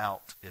could come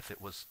out if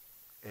it was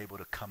able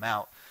to come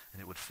out,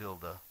 and it would fill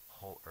the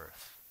whole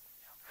earth.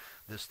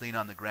 This thing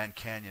on the Grand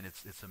Canyon,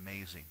 it's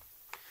amazing.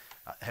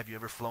 Have you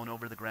ever flown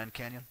over the Grand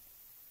Canyon?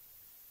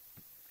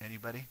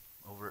 Anybody?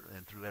 Over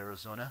and through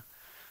Arizona?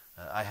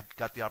 I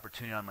got the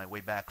opportunity on my way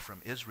back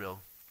from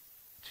Israel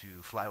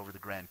to fly over the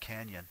Grand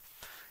Canyon.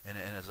 And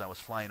as I was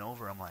flying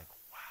over, I'm like,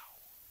 wow.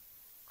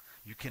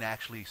 You can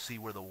actually see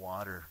where the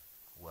water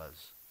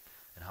was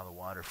and how the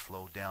water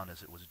flowed down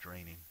as it was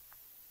draining.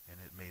 And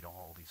it made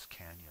all these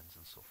canyons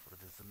and so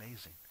forth. It's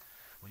amazing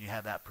when you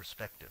have that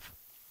perspective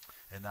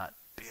and not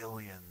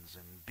billions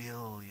and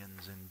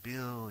billions and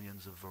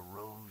billions of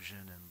erosion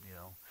and, you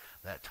know,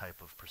 that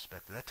type of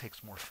perspective. That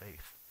takes more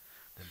faith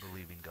than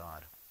believing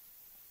God.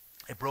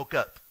 It broke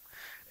up,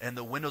 and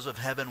the windows of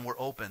heaven were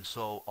open,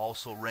 so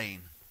also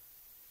rain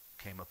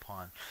came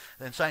upon.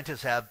 And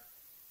scientists have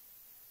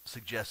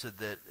suggested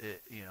that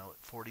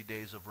 40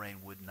 days of rain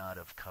would not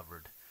have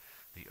covered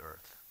the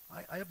earth.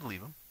 I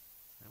believe them.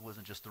 It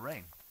wasn't just the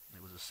rain.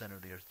 It was the center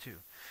of the earth too.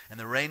 And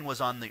the rain was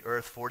on the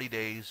earth 40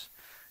 days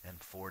and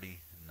 40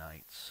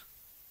 nights.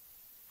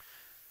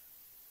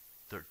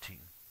 13.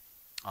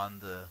 On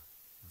the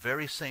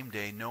very same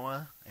day,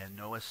 Noah and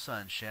Noah's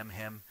son, Shem,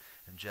 Ham,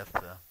 and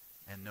Japheth,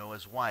 and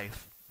Noah's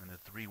wife, and the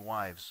 3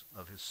 wives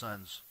of his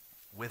sons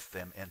with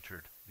them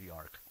entered the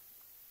ark.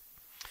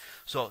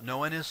 So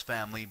Noah and his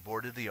family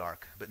boarded the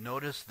ark, but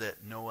notice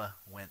that Noah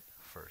went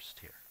first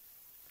here.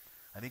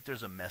 I think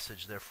there's a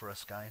message there for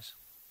us, guys.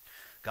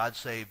 God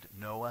saved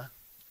Noah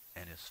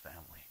and his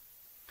family.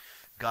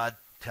 God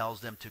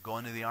tells them to go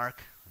into the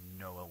ark, and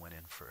Noah went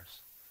in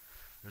first.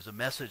 There's a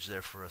message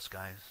there for us,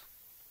 guys,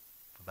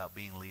 about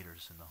being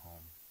leaders in the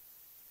home.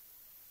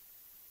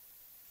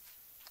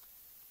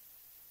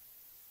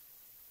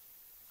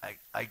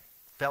 I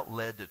felt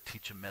led to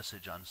teach a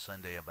message on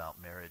Sunday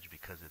about marriage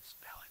because it's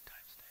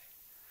Valentine's Day.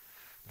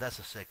 That's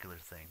a secular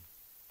thing,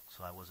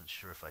 so I wasn't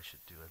sure if I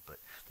should do it. But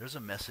there's a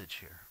message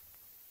here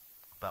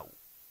about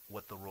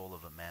what the role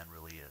of a man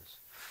really is.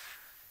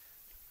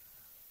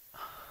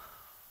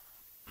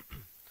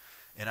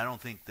 And I don't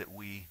think that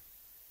we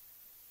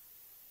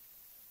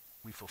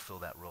fulfill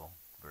that role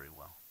very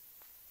well.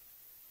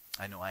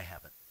 I know I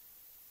haven't.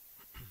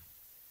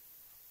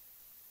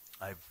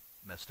 I've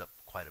messed up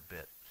quite a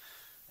bit.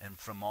 And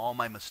from all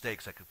my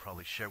mistakes, I could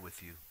probably share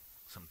with you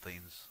some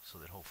things so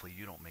that hopefully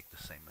you don't make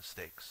the same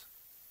mistakes.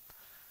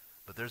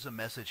 But there's a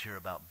message here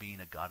about being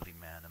a godly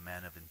man, a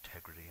man of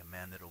integrity, a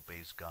man that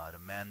obeys God, a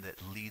man that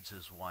leads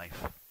his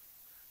wife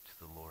to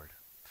the Lord,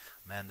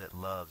 a man that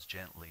loves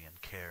gently and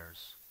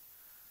cares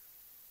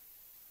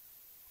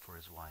for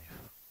his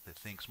wife, that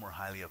thinks more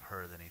highly of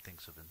her than he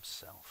thinks of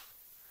himself.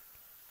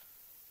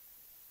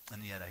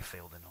 And yet I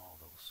failed in all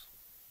those.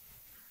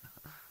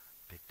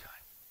 Big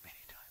time, many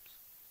times.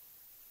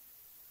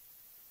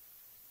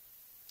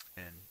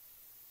 And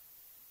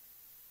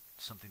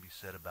something be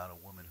said about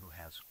a woman who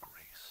has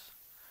grace.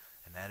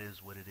 And that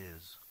is what it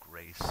is,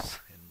 grace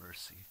and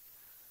mercy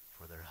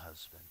for their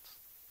husbands,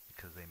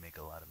 because they make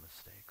a lot of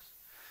mistakes.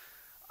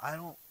 I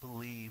don't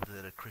believe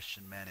that a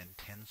Christian man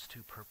intends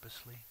to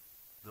purposely,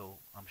 though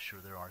I'm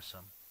sure there are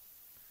some.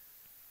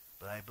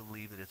 But I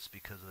believe that it's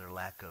because of their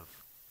lack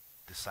of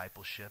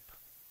discipleship,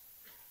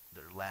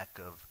 their lack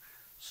of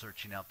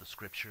searching out the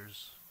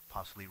scriptures,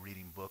 possibly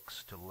reading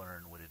books to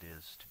learn what it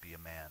is to be a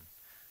man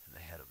and the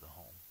head of the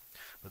home.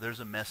 But there's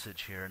a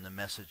message here, and the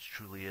message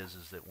truly is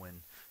that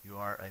when you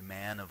are a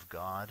man of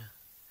God,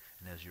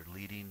 and as you're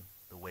leading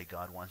the way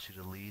God wants you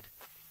to lead,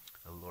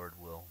 the Lord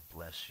will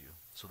bless you.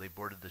 So they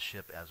boarded the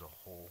ship as a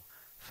whole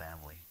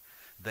family.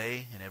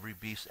 They and every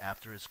beast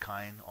after its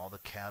kind, all the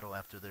cattle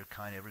after their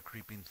kind, every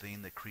creeping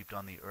thing that creeped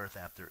on the earth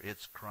after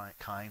its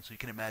kind. So you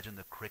can imagine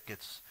the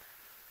crickets.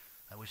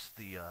 I wish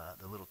the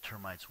little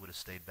termites would have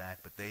stayed back,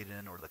 but they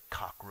didn't, or the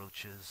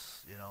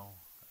cockroaches, you know.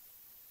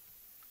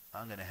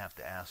 I'm going to have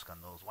to ask on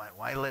those.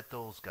 Why let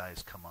those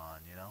guys come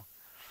on, you know?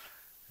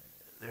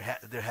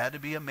 There had to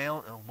be a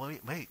male. Oh,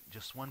 wait,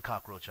 just one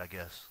cockroach, I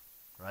guess,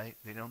 right?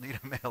 They don't need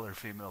a male or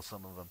female,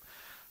 some of them.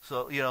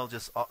 So, you know,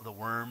 just all the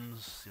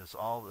worms, just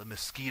all the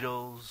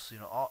mosquitoes, you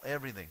know,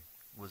 everything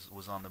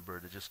was on the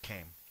bird. It just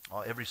came,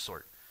 every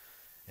sort.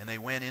 And they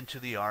went into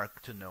the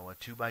ark to Noah,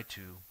 2 by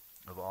 2,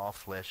 of all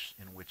flesh,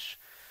 in which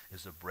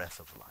is the breath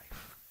of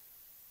life.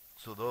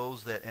 So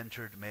those that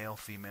entered, male,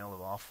 female,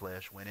 of all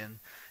flesh, went in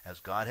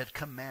as God had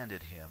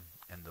commanded him,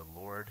 and the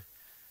Lord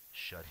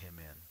shut him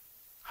in.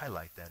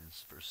 Highlight that in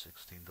verse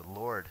 16. The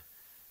Lord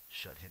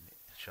shut him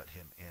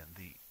in.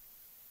 The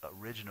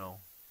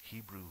original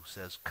Hebrew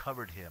says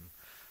covered him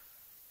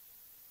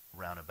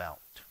round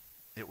about.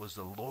 It was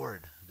the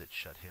Lord that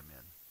shut him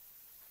in.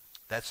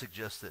 That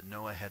suggests that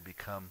Noah had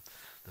become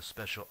the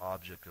special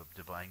object of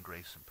divine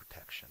grace and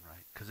protection,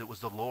 right? Because it was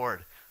the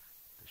Lord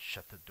that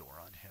shut the door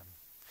on him.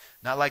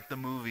 Not like the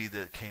movie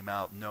that came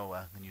out,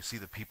 Noah, and you see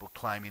the people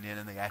climbing in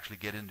and they actually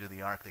get into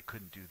the ark. They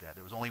couldn't do that.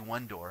 There was only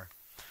one door,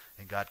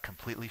 and God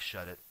completely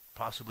shut it.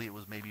 Possibly it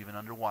was maybe even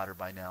underwater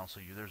by now,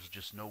 so there's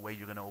just no way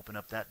you're going to open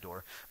up that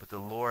door. But the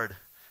Lord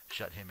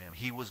shut him in.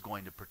 He was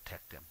going to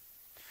protect him.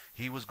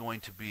 He was going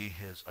to be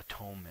his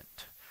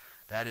atonement.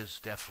 That is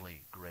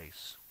definitely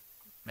grace.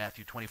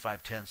 Matthew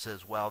 25:10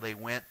 says, while they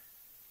went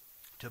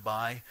to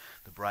buy,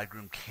 the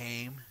bridegroom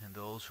came, and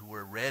those who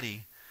were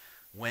ready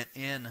went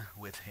in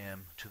with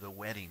him to the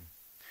wedding,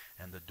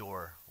 and the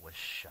door was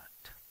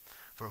shut.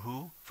 For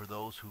who? For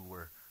those who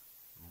were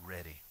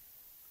ready.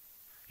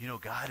 You know,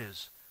 God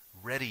is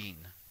readying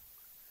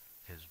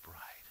his bride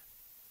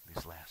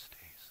these last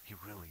days. He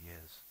really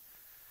is.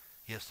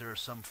 Yes, there are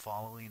some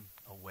falling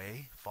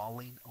away,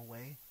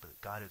 but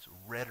God is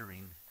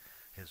readying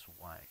his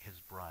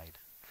bride.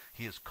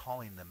 He is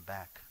calling them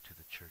back to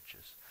the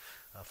churches.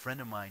 A friend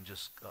of mine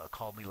just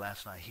called me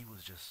last night. He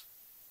was just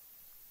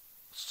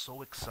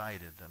so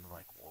excited. I'm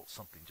like, well,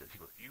 he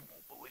goes, you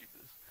won't believe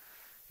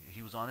this.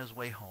 He was on his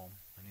way home,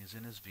 and he's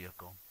in his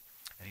vehicle,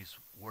 and he's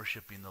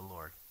worshiping the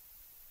Lord.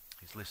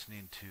 He's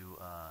listening to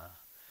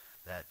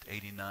that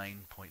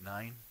 89.9,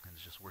 and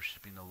he's just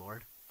worshiping the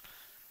Lord.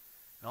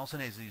 And all of a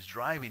sudden, as he's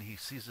driving, he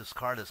sees this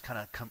car that's kind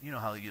of you know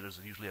how there's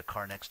usually a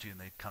car next to you,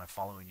 and they're kind of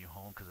following you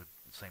home because they're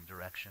the same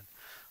direction.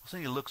 All of a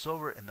sudden, he looks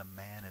over, and the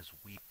man is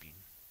weeping.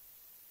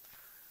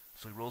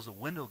 So he rolls the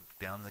window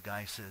down, and the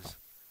guy says,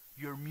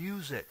 your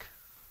music,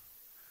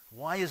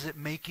 why is it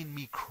making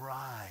me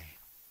cry?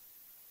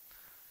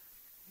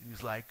 And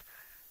he's like,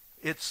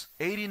 it's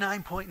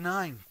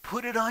 89.9.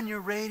 Put it on your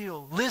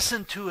radio.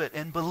 Listen to it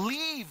and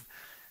believe.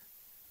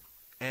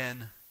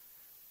 And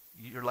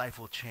your life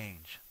will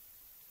change.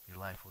 Your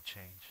life will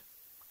change.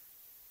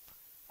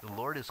 The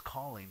Lord is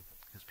calling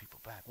his people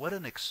back. What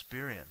an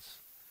experience.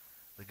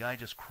 The guy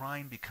just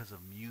crying because of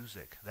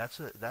music.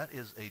 That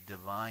is a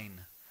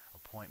divine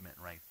appointment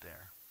right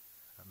there.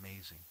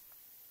 Amazing.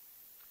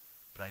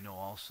 But I know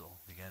also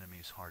the enemy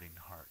is hardening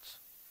hearts.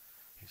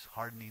 He's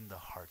hardening the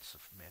hearts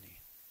of many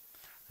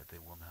that they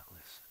will not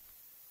listen.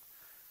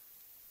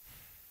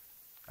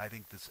 I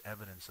think this is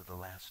evidence of the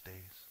last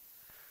days.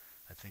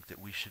 I think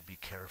that we should be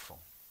careful,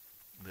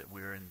 that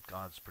we're in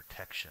God's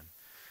protection,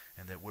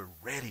 and that we're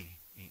ready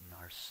eating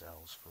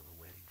ourselves for the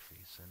wedding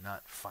feast and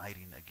not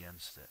fighting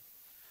against it.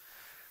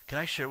 Can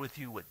I share with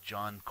you what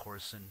John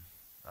Corson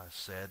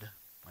said?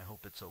 I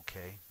hope it's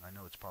okay. I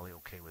know it's probably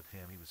okay with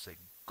him. He would say,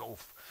 go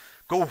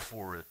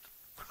for it,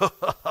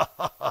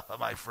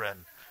 my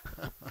friend.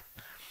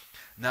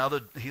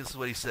 Here's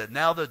what he said.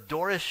 Now the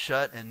door is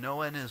shut, and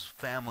Noah and his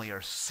family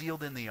are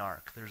sealed in the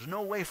ark. There's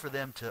no way for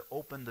them to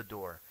open the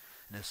door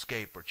and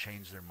escape or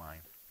change their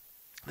mind.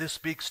 This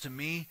speaks to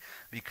me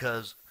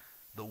because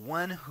the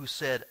one who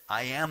said,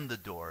 I am the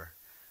door,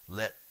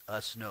 let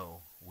us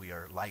know we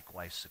are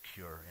likewise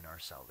secure in our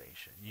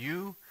salvation.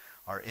 You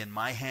are in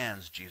my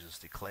hands, Jesus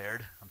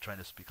declared. I'm trying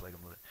to speak like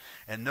I'm living.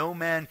 And no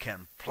man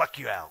can pluck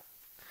you out.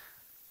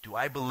 Do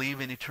I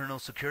believe in eternal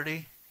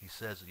security? He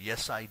says,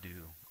 yes, I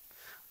do.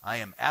 I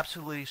am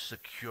absolutely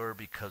secure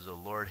because the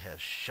Lord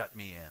has shut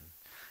me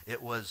in.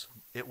 It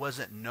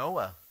wasn't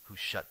Noah who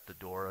shut the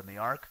door on the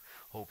ark,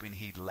 hoping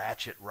he'd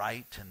latch it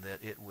right and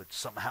that it would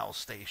somehow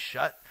stay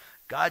shut.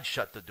 God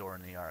shut the door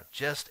in the ark,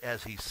 just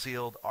as he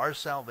sealed our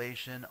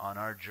salvation on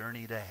our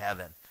journey to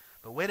heaven.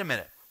 But wait a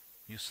minute.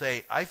 You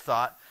say, I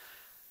thought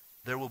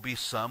there will be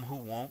some who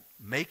won't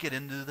make it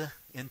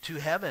into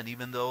heaven,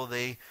 even though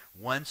they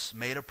once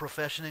made a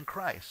profession in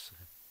Christ.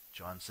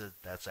 John said,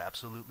 that's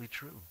absolutely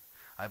true.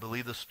 I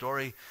believe the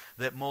story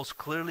that most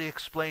clearly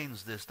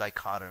explains this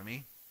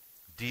dichotomy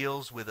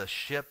deals with a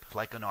ship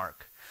like an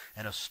ark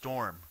and a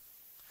storm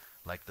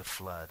like the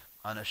flood.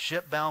 On a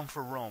ship bound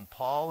for Rome,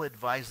 Paul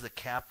advised the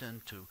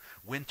captain to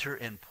winter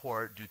in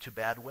port due to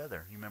bad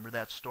weather. You remember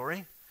that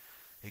story?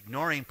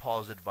 Ignoring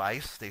Paul's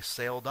advice, they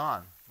sailed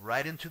on,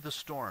 right into the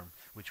storm,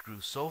 which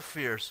grew so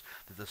fierce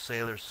that the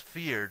sailors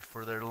feared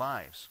for their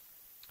lives.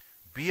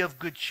 Be of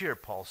good cheer,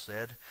 Paul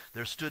said.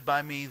 There stood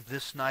by me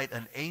this night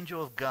an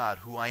angel of God,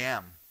 who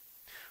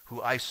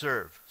I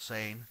serve,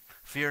 saying,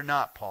 fear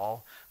not,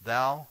 Paul,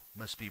 thou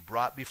must be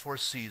brought before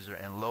Caesar,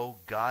 and lo,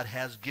 God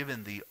has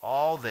given thee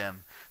all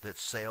them that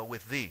sail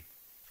with thee.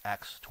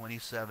 Acts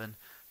 27:22.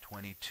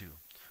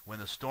 When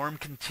the storm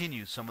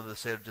continued, some of the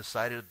sailors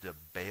decided to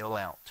bail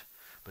out.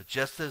 But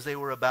just as they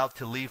were about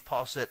to leave,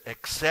 Paul said,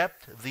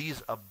 except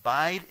these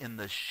abide in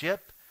the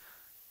ship,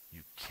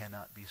 you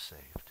cannot be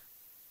saved.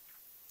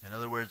 In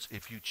other words,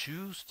 if you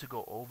choose to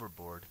go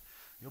overboard,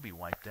 you'll be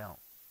wiped out.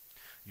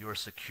 You are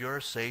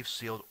secure, safe,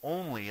 sealed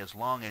only as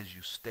long as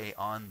you stay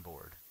on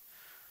board.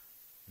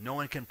 No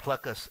one can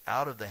pluck us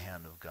out of the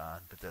hand of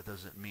God, but that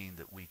doesn't mean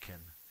that we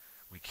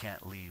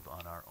can't leave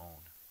on our own.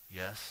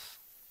 Yes,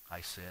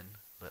 I sin,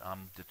 but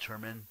I'm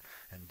determined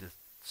and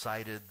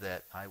decided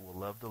that I will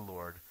love the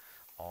Lord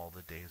all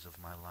the days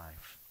of my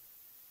life.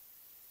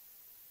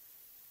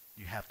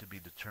 You have to be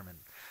determined.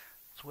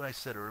 That's what I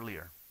said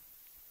earlier.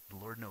 The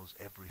Lord knows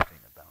everything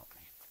about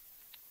me.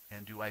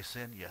 And do I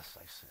sin? Yes,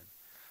 I sin.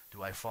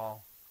 Do I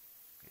fall?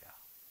 Yeah.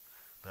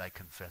 But I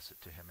confess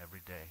it to him every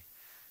day,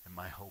 and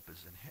my hope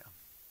is in him.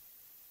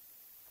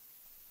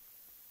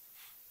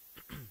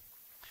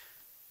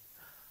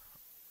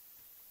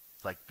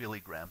 Like Billy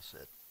Graham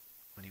said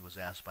when he was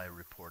asked by a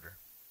reporter,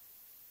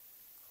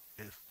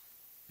 if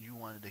you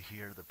wanted to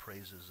hear the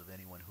praises of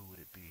anyone, who would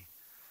it be?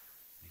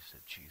 And he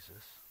said,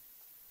 Jesus.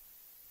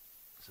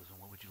 He says,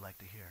 and what would you like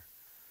to hear?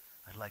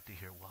 I'd like to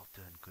hear, well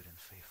done, good and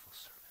faithful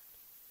servant.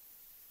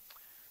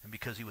 And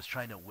because he was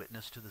trying to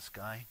witness to this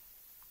guy,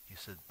 he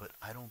said, but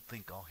I don't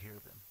think I'll hear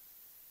them.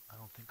 I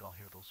don't think I'll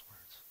hear those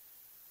words.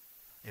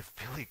 If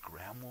Billy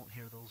Graham won't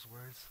hear those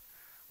words,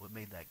 what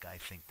made that guy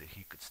think that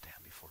he could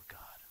stand before God?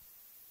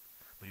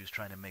 But he was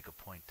trying to make a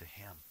point to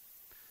him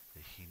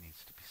that he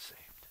needs to be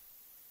saved.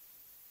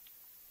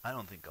 I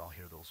don't think I'll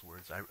hear those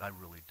words. I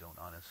really don't,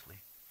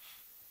 honestly.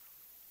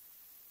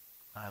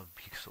 I would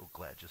be so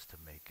glad just to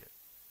make it.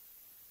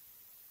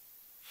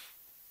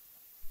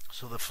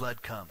 So the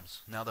flood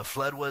comes. Now the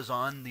flood was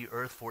on the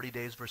earth 40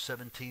 days, verse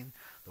 17.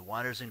 The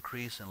waters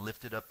increased and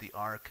lifted up the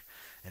ark,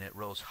 and it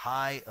rose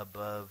high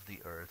above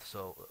the earth.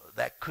 So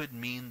that could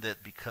mean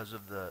that because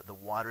of the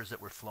waters that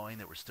were flowing,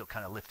 that were still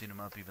kind of lifting them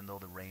up even though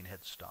the rain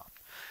had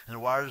stopped. And the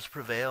waters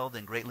prevailed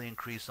and greatly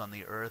increased on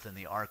the earth, and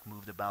the ark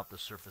moved about the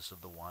surface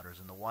of the waters.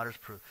 And the waters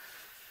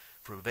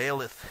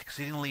prevaileth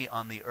exceedingly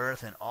on the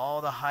earth, and all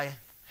the high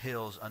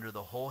hills under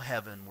the whole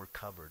heaven were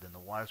covered, and the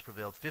waters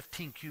prevailed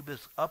 15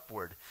 cubits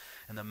upward,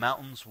 and the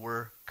mountains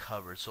were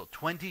covered. So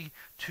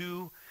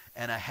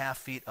 22.5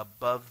 feet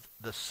above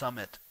the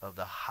summit of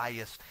the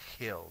highest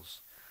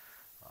hills,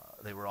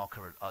 they were all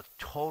covered. A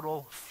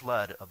total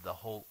flood of the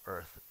whole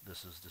earth,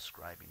 this is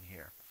describing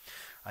here.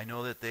 I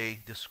know that they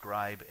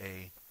describe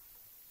a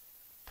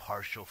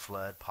partial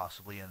flood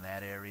possibly in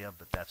that area,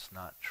 but that's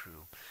not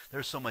true.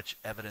 There's so much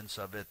evidence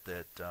of it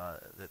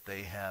that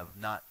they have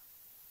not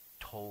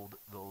told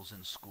those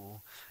in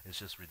school. It's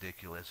just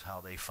ridiculous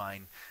how they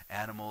find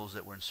animals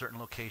that were in certain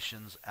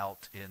locations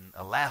out in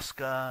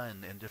Alaska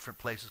and in different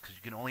places, because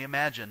you can only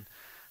imagine,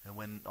 and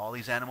when all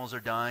these animals are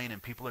dying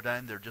and people are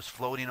dying, they're just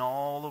floating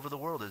all over the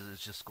world.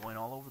 It's just going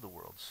all over the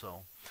world.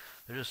 So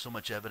There's just so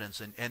much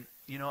evidence. And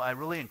you know, I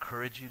really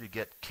encourage you to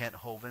get Kent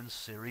Hovind's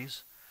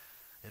series.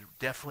 It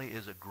definitely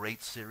is a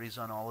great series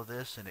on all of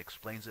this and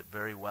explains it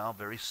very well,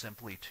 very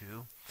simply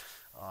too.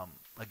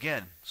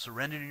 Again,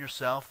 surrendering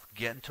yourself,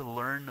 getting to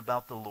learn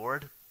about the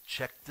Lord.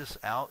 Check this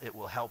out. It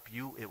will help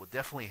you. It will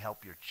definitely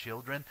help your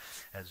children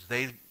as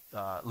they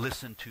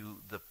listen to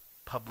the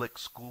public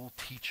school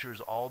teachers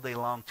all day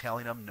long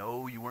telling them,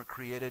 no, you weren't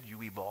created,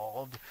 you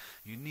evolved.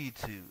 You need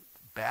to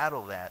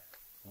battle that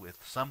with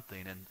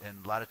something,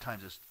 and a lot of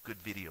times it's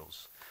good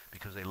videos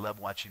because they love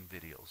watching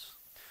videos.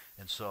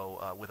 And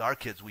so with our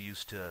kids, we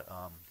used to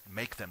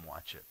make them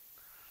watch it.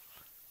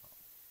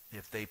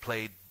 If they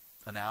played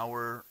an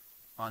hour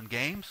on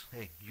games,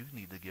 hey, you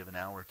need to give an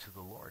hour to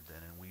the Lord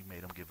then, and we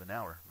made them give an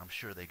hour. I'm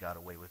sure they got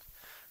away with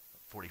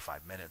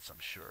 45 minutes, I'm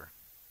sure,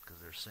 because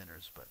they're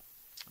sinners, but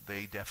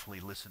they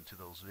definitely listened to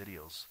those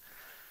videos.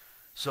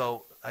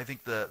 So I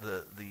think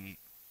the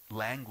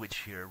language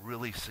here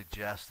really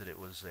suggests that it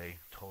was a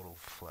total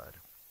flood.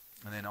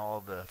 And then all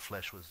the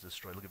flesh was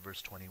destroyed. Look at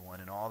verse 21.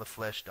 And all the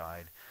flesh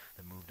died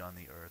that moved on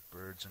the earth,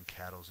 birds and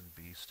cattle and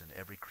beasts, and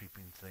every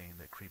creeping thing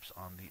that creeps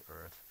on the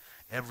earth,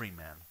 every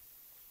man.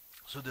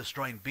 So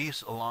destroying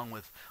beasts along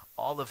with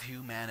all of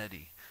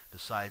humanity,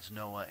 besides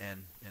Noah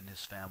and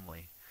his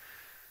family,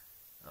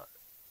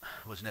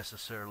 was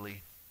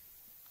necessarily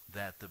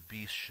that the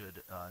beast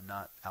should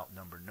not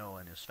outnumber Noah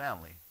and his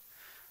family.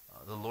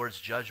 The Lord's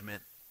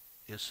judgment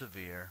is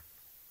severe,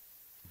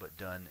 but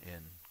done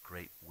in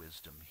great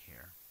wisdom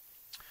here.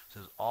 It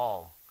says,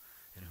 all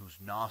in whose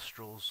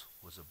nostrils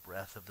was a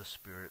breath of the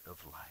Spirit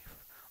of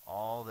life.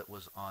 All that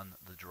was on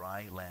the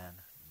dry land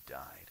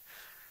died.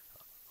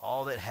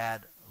 All that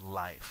had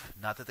life.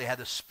 Not that they had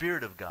the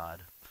Spirit of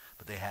God,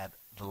 but they had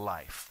the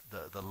life,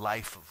 the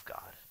life of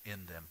God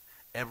in them.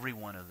 Every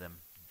one of them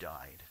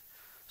died.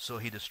 So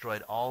he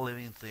destroyed all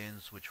living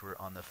things which were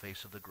on the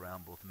face of the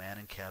ground, both man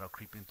and cattle,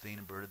 creeping thing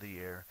and bird of the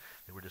air.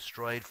 They were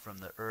destroyed from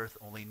the earth.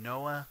 Only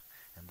Noah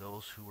and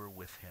those who were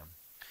with him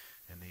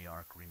in the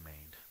ark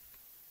remained.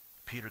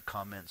 Peter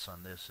comments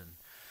on this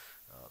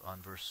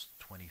on verse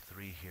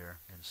 23 here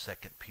in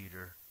 2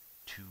 Peter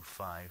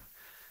 2:5.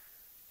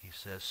 He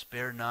says,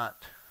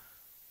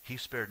 He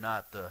spared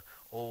not the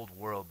old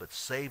world, but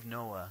saved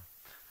Noah,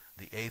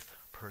 the eighth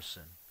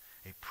person,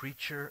 a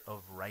preacher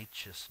of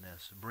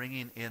righteousness,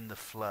 bringing in the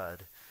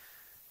flood,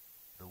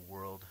 the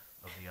world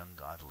of the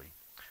ungodly.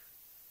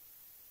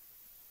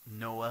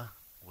 Noah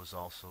was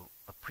also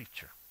a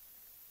preacher.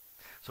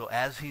 So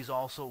as he's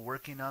also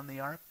working on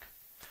the ark,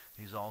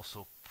 he's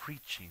also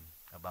preaching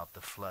about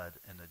the flood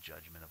and the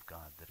judgment of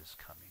God that is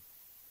coming.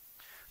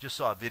 Just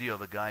saw a video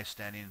of a guy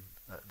standing,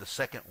 the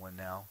second one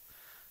now,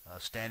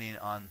 standing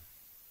on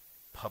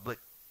public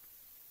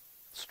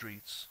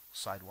streets,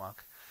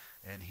 sidewalk,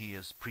 and he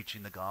is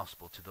preaching the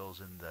gospel to those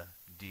in the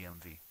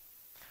DMV.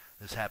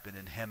 This happened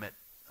in Hemet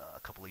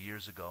a couple of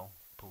years ago.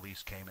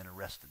 Police came and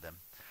arrested them,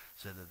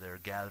 said that they're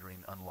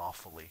gathering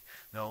unlawfully.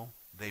 No,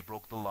 they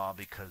broke the law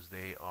because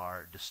they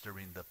are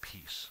disturbing the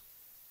peace.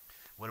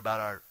 What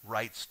about our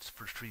rights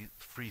for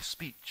free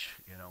speech,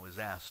 is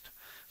asked.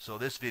 So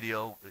this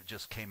video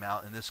just came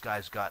out, and this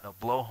guy's got a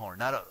blowhorn,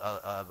 not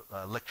a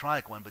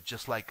electronic one, but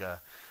just like a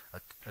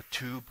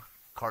tube,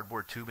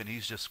 cardboard tube, and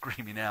he's just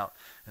screaming out.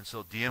 And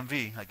so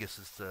DMV, I guess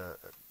it's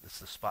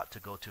the spot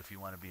to go to if you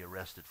want to be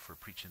arrested for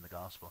preaching the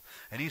gospel.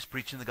 And he's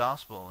preaching the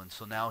gospel, and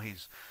so now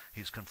he's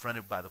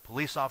confronted by the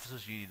police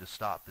officers. You need to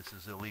stop. This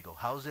is illegal.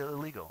 How is it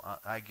illegal?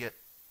 I get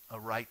a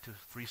right to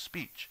free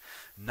speech.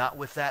 Not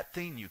with that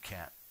thing you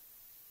can't.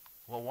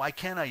 Well, why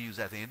can't I use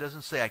that thing? It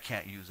doesn't say I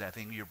can't use that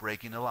thing. You're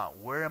breaking the law.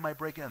 Where am I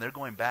breaking? And they're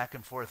going back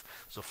and forth.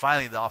 So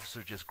finally the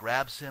officer just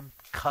grabs him,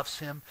 cuffs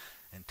him,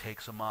 and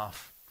takes him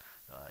off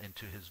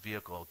into his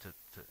vehicle.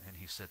 And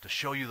he said, to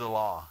show you the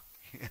law.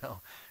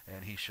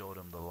 And he showed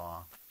him the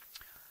law.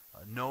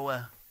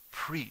 Noah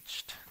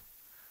preached.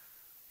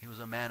 He was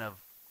a man of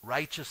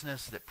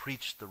righteousness that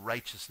preached the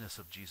righteousness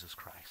of Jesus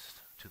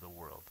Christ to the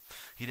world.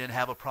 He didn't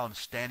have a problem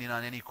standing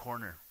on any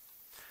corner.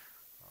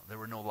 There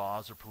were no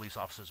laws or police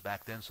officers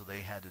back then, so they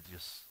had to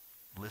just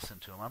listen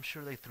to him. I'm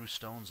sure they threw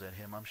stones at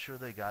him. I'm sure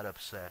they got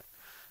upset,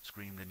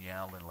 screamed and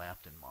yelled and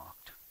laughed and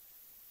mocked.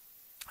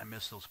 I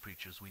miss those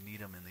preachers. We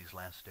need them in these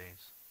last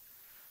days.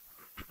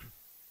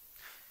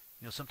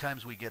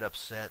 Sometimes we get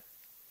upset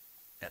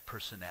at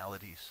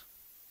personalities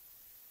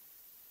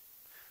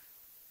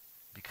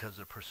because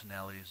their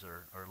personalities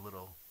are a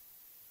little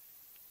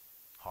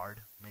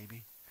hard,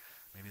 maybe.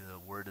 Maybe the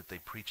word that they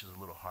preach is a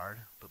little hard.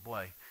 But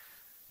boy,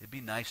 it'd be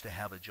nice to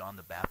have a John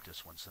the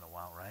Baptist once in a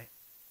while, right?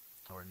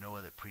 Or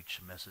Noah that preached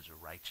a message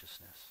of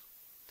righteousness.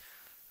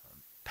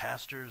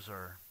 Pastors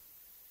are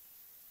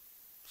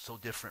so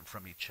different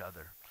from each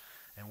other,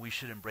 and we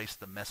should embrace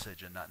the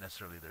message and not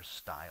necessarily their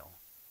style.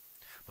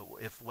 But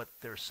if what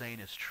they're saying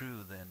is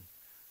true, then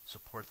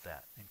support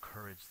that,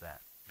 encourage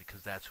that,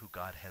 because that's who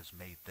God has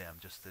made them,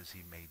 just as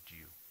he made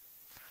you.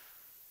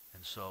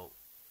 And so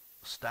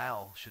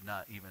style should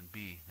not even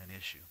be an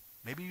issue.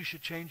 Maybe you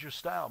should change your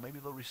style. Maybe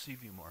they'll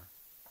receive you more.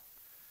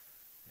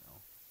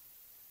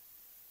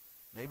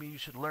 Maybe you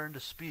should learn to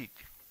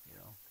speak, you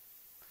know.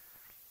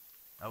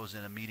 I was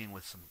in a meeting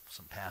with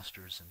some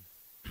pastors,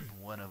 and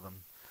one of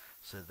them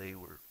said they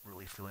were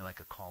really feeling like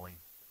a calling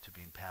to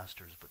being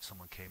pastors, but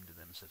someone came to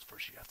them and says,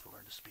 first you have to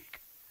learn to speak.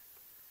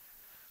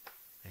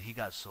 And he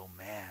got so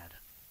mad,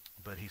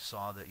 but he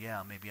saw that,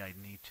 yeah, maybe I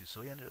need to.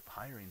 So he ended up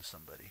hiring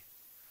somebody.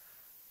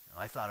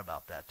 I thought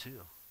about that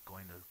too,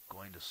 going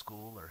to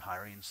school or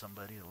hiring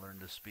somebody to learn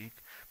to speak.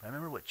 But I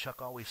remember what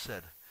Chuck always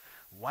said,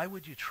 why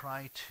would you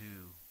try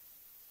to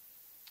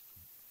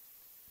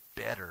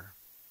better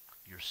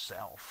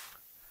yourself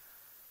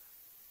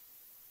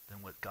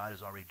than what God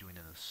is already doing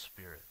in the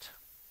Spirit?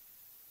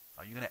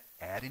 Are you going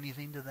to add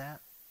anything to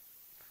that?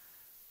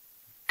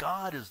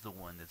 God is the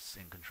one that's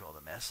in control of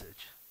the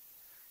message.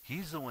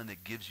 He's the one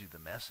that gives you the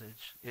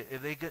message.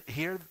 If they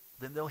hear,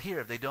 then they'll hear.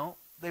 If they don't,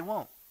 they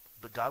won't.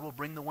 But God will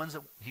bring the ones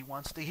that he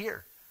wants to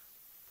hear.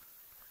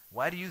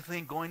 Why do you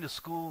think going to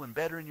school and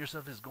bettering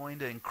yourself is going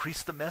to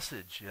increase the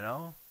message, you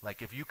know?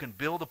 Like if you can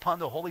build upon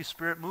the Holy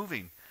Spirit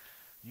moving.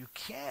 You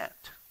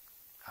can't.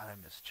 God, I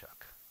miss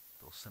Chuck.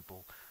 Those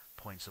simple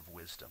points of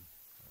wisdom.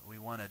 We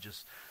want to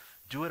just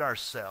do it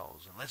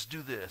ourselves, and let's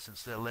do this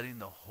instead of letting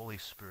the Holy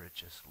Spirit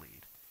just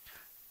lead.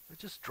 But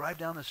just drive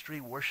down the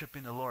street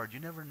worshiping the Lord. You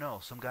never know.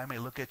 Some guy may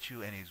look at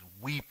you and he's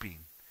weeping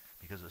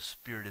because the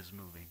Spirit is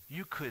moving.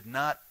 You could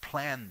not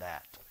plan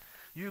that.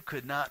 You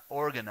could not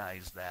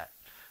organize that.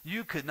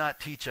 You could not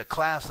teach a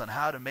class on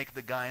how to make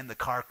the guy in the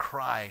car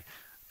cry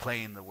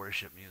playing the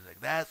worship music.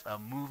 That's a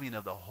moving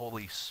of the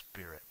Holy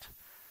Spirit.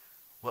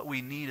 What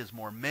we need is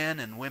more men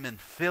and women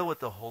filled with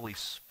the Holy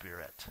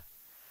Spirit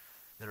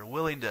that are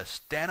willing to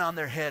stand on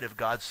their head if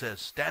God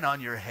says, stand on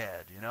your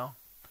head, you know,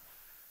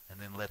 and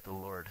then let the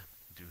Lord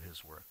do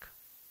his work.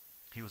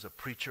 He was a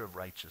preacher of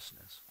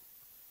righteousness.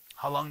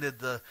 How long did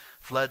the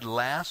flood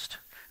last?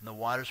 And the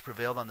waters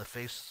prevailed on the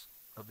face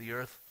of the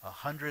earth?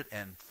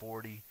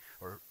 140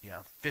 or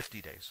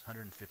 50 days.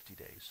 150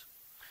 days.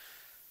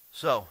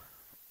 So,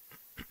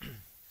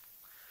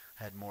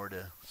 I had more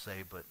to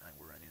say, but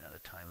we're running out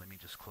of time. Let me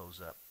just close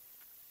up.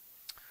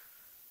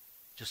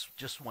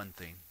 Just one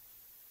thing,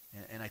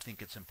 and I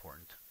think it's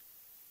important.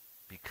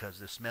 Because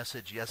this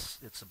message, yes,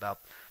 it's about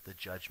the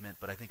judgment,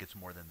 but I think it's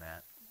more than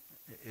that.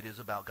 It is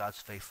about God's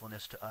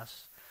faithfulness to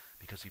us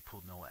because he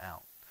pulled Noah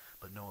out.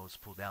 But Noah was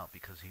pulled out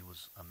because he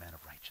was a man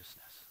of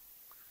righteousness.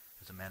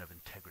 He was a man of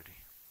integrity.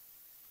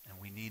 And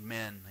we need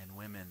men and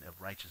women of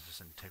righteousness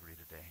and integrity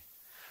today.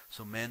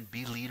 So men,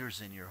 be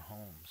leaders in your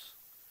homes.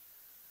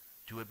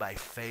 Do it by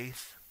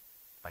faith,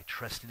 by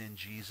trusting in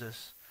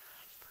Jesus,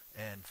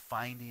 and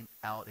finding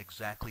out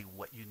exactly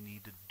what you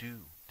need to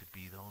do to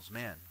be those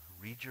men.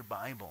 Read your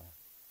Bible.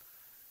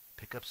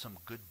 Pick up some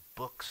good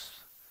books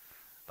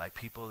by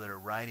people that are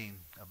writing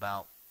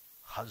about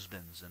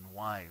husbands and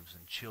wives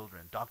and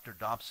children. Dr.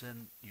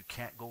 Dobson, you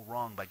can't go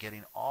wrong by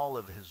getting all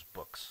of his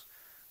books.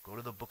 Go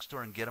to the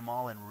bookstore and get them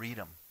all and read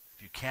them.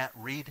 If you can't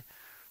read,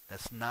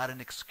 that's not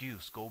an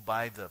excuse. Go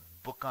buy the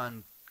book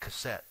on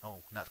cassette. Oh,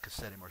 not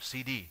cassette anymore,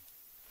 CD.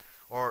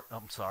 Or,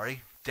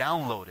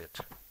 download it.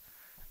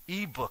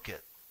 E-book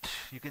it.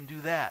 You can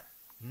do that.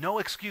 No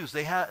excuse.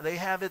 They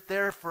have it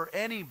there for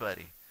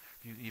anybody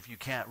if you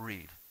can't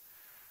read.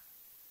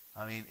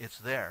 I mean, it's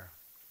there.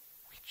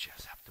 We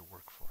just have to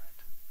work for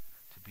it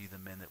to be the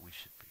men that we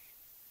should be.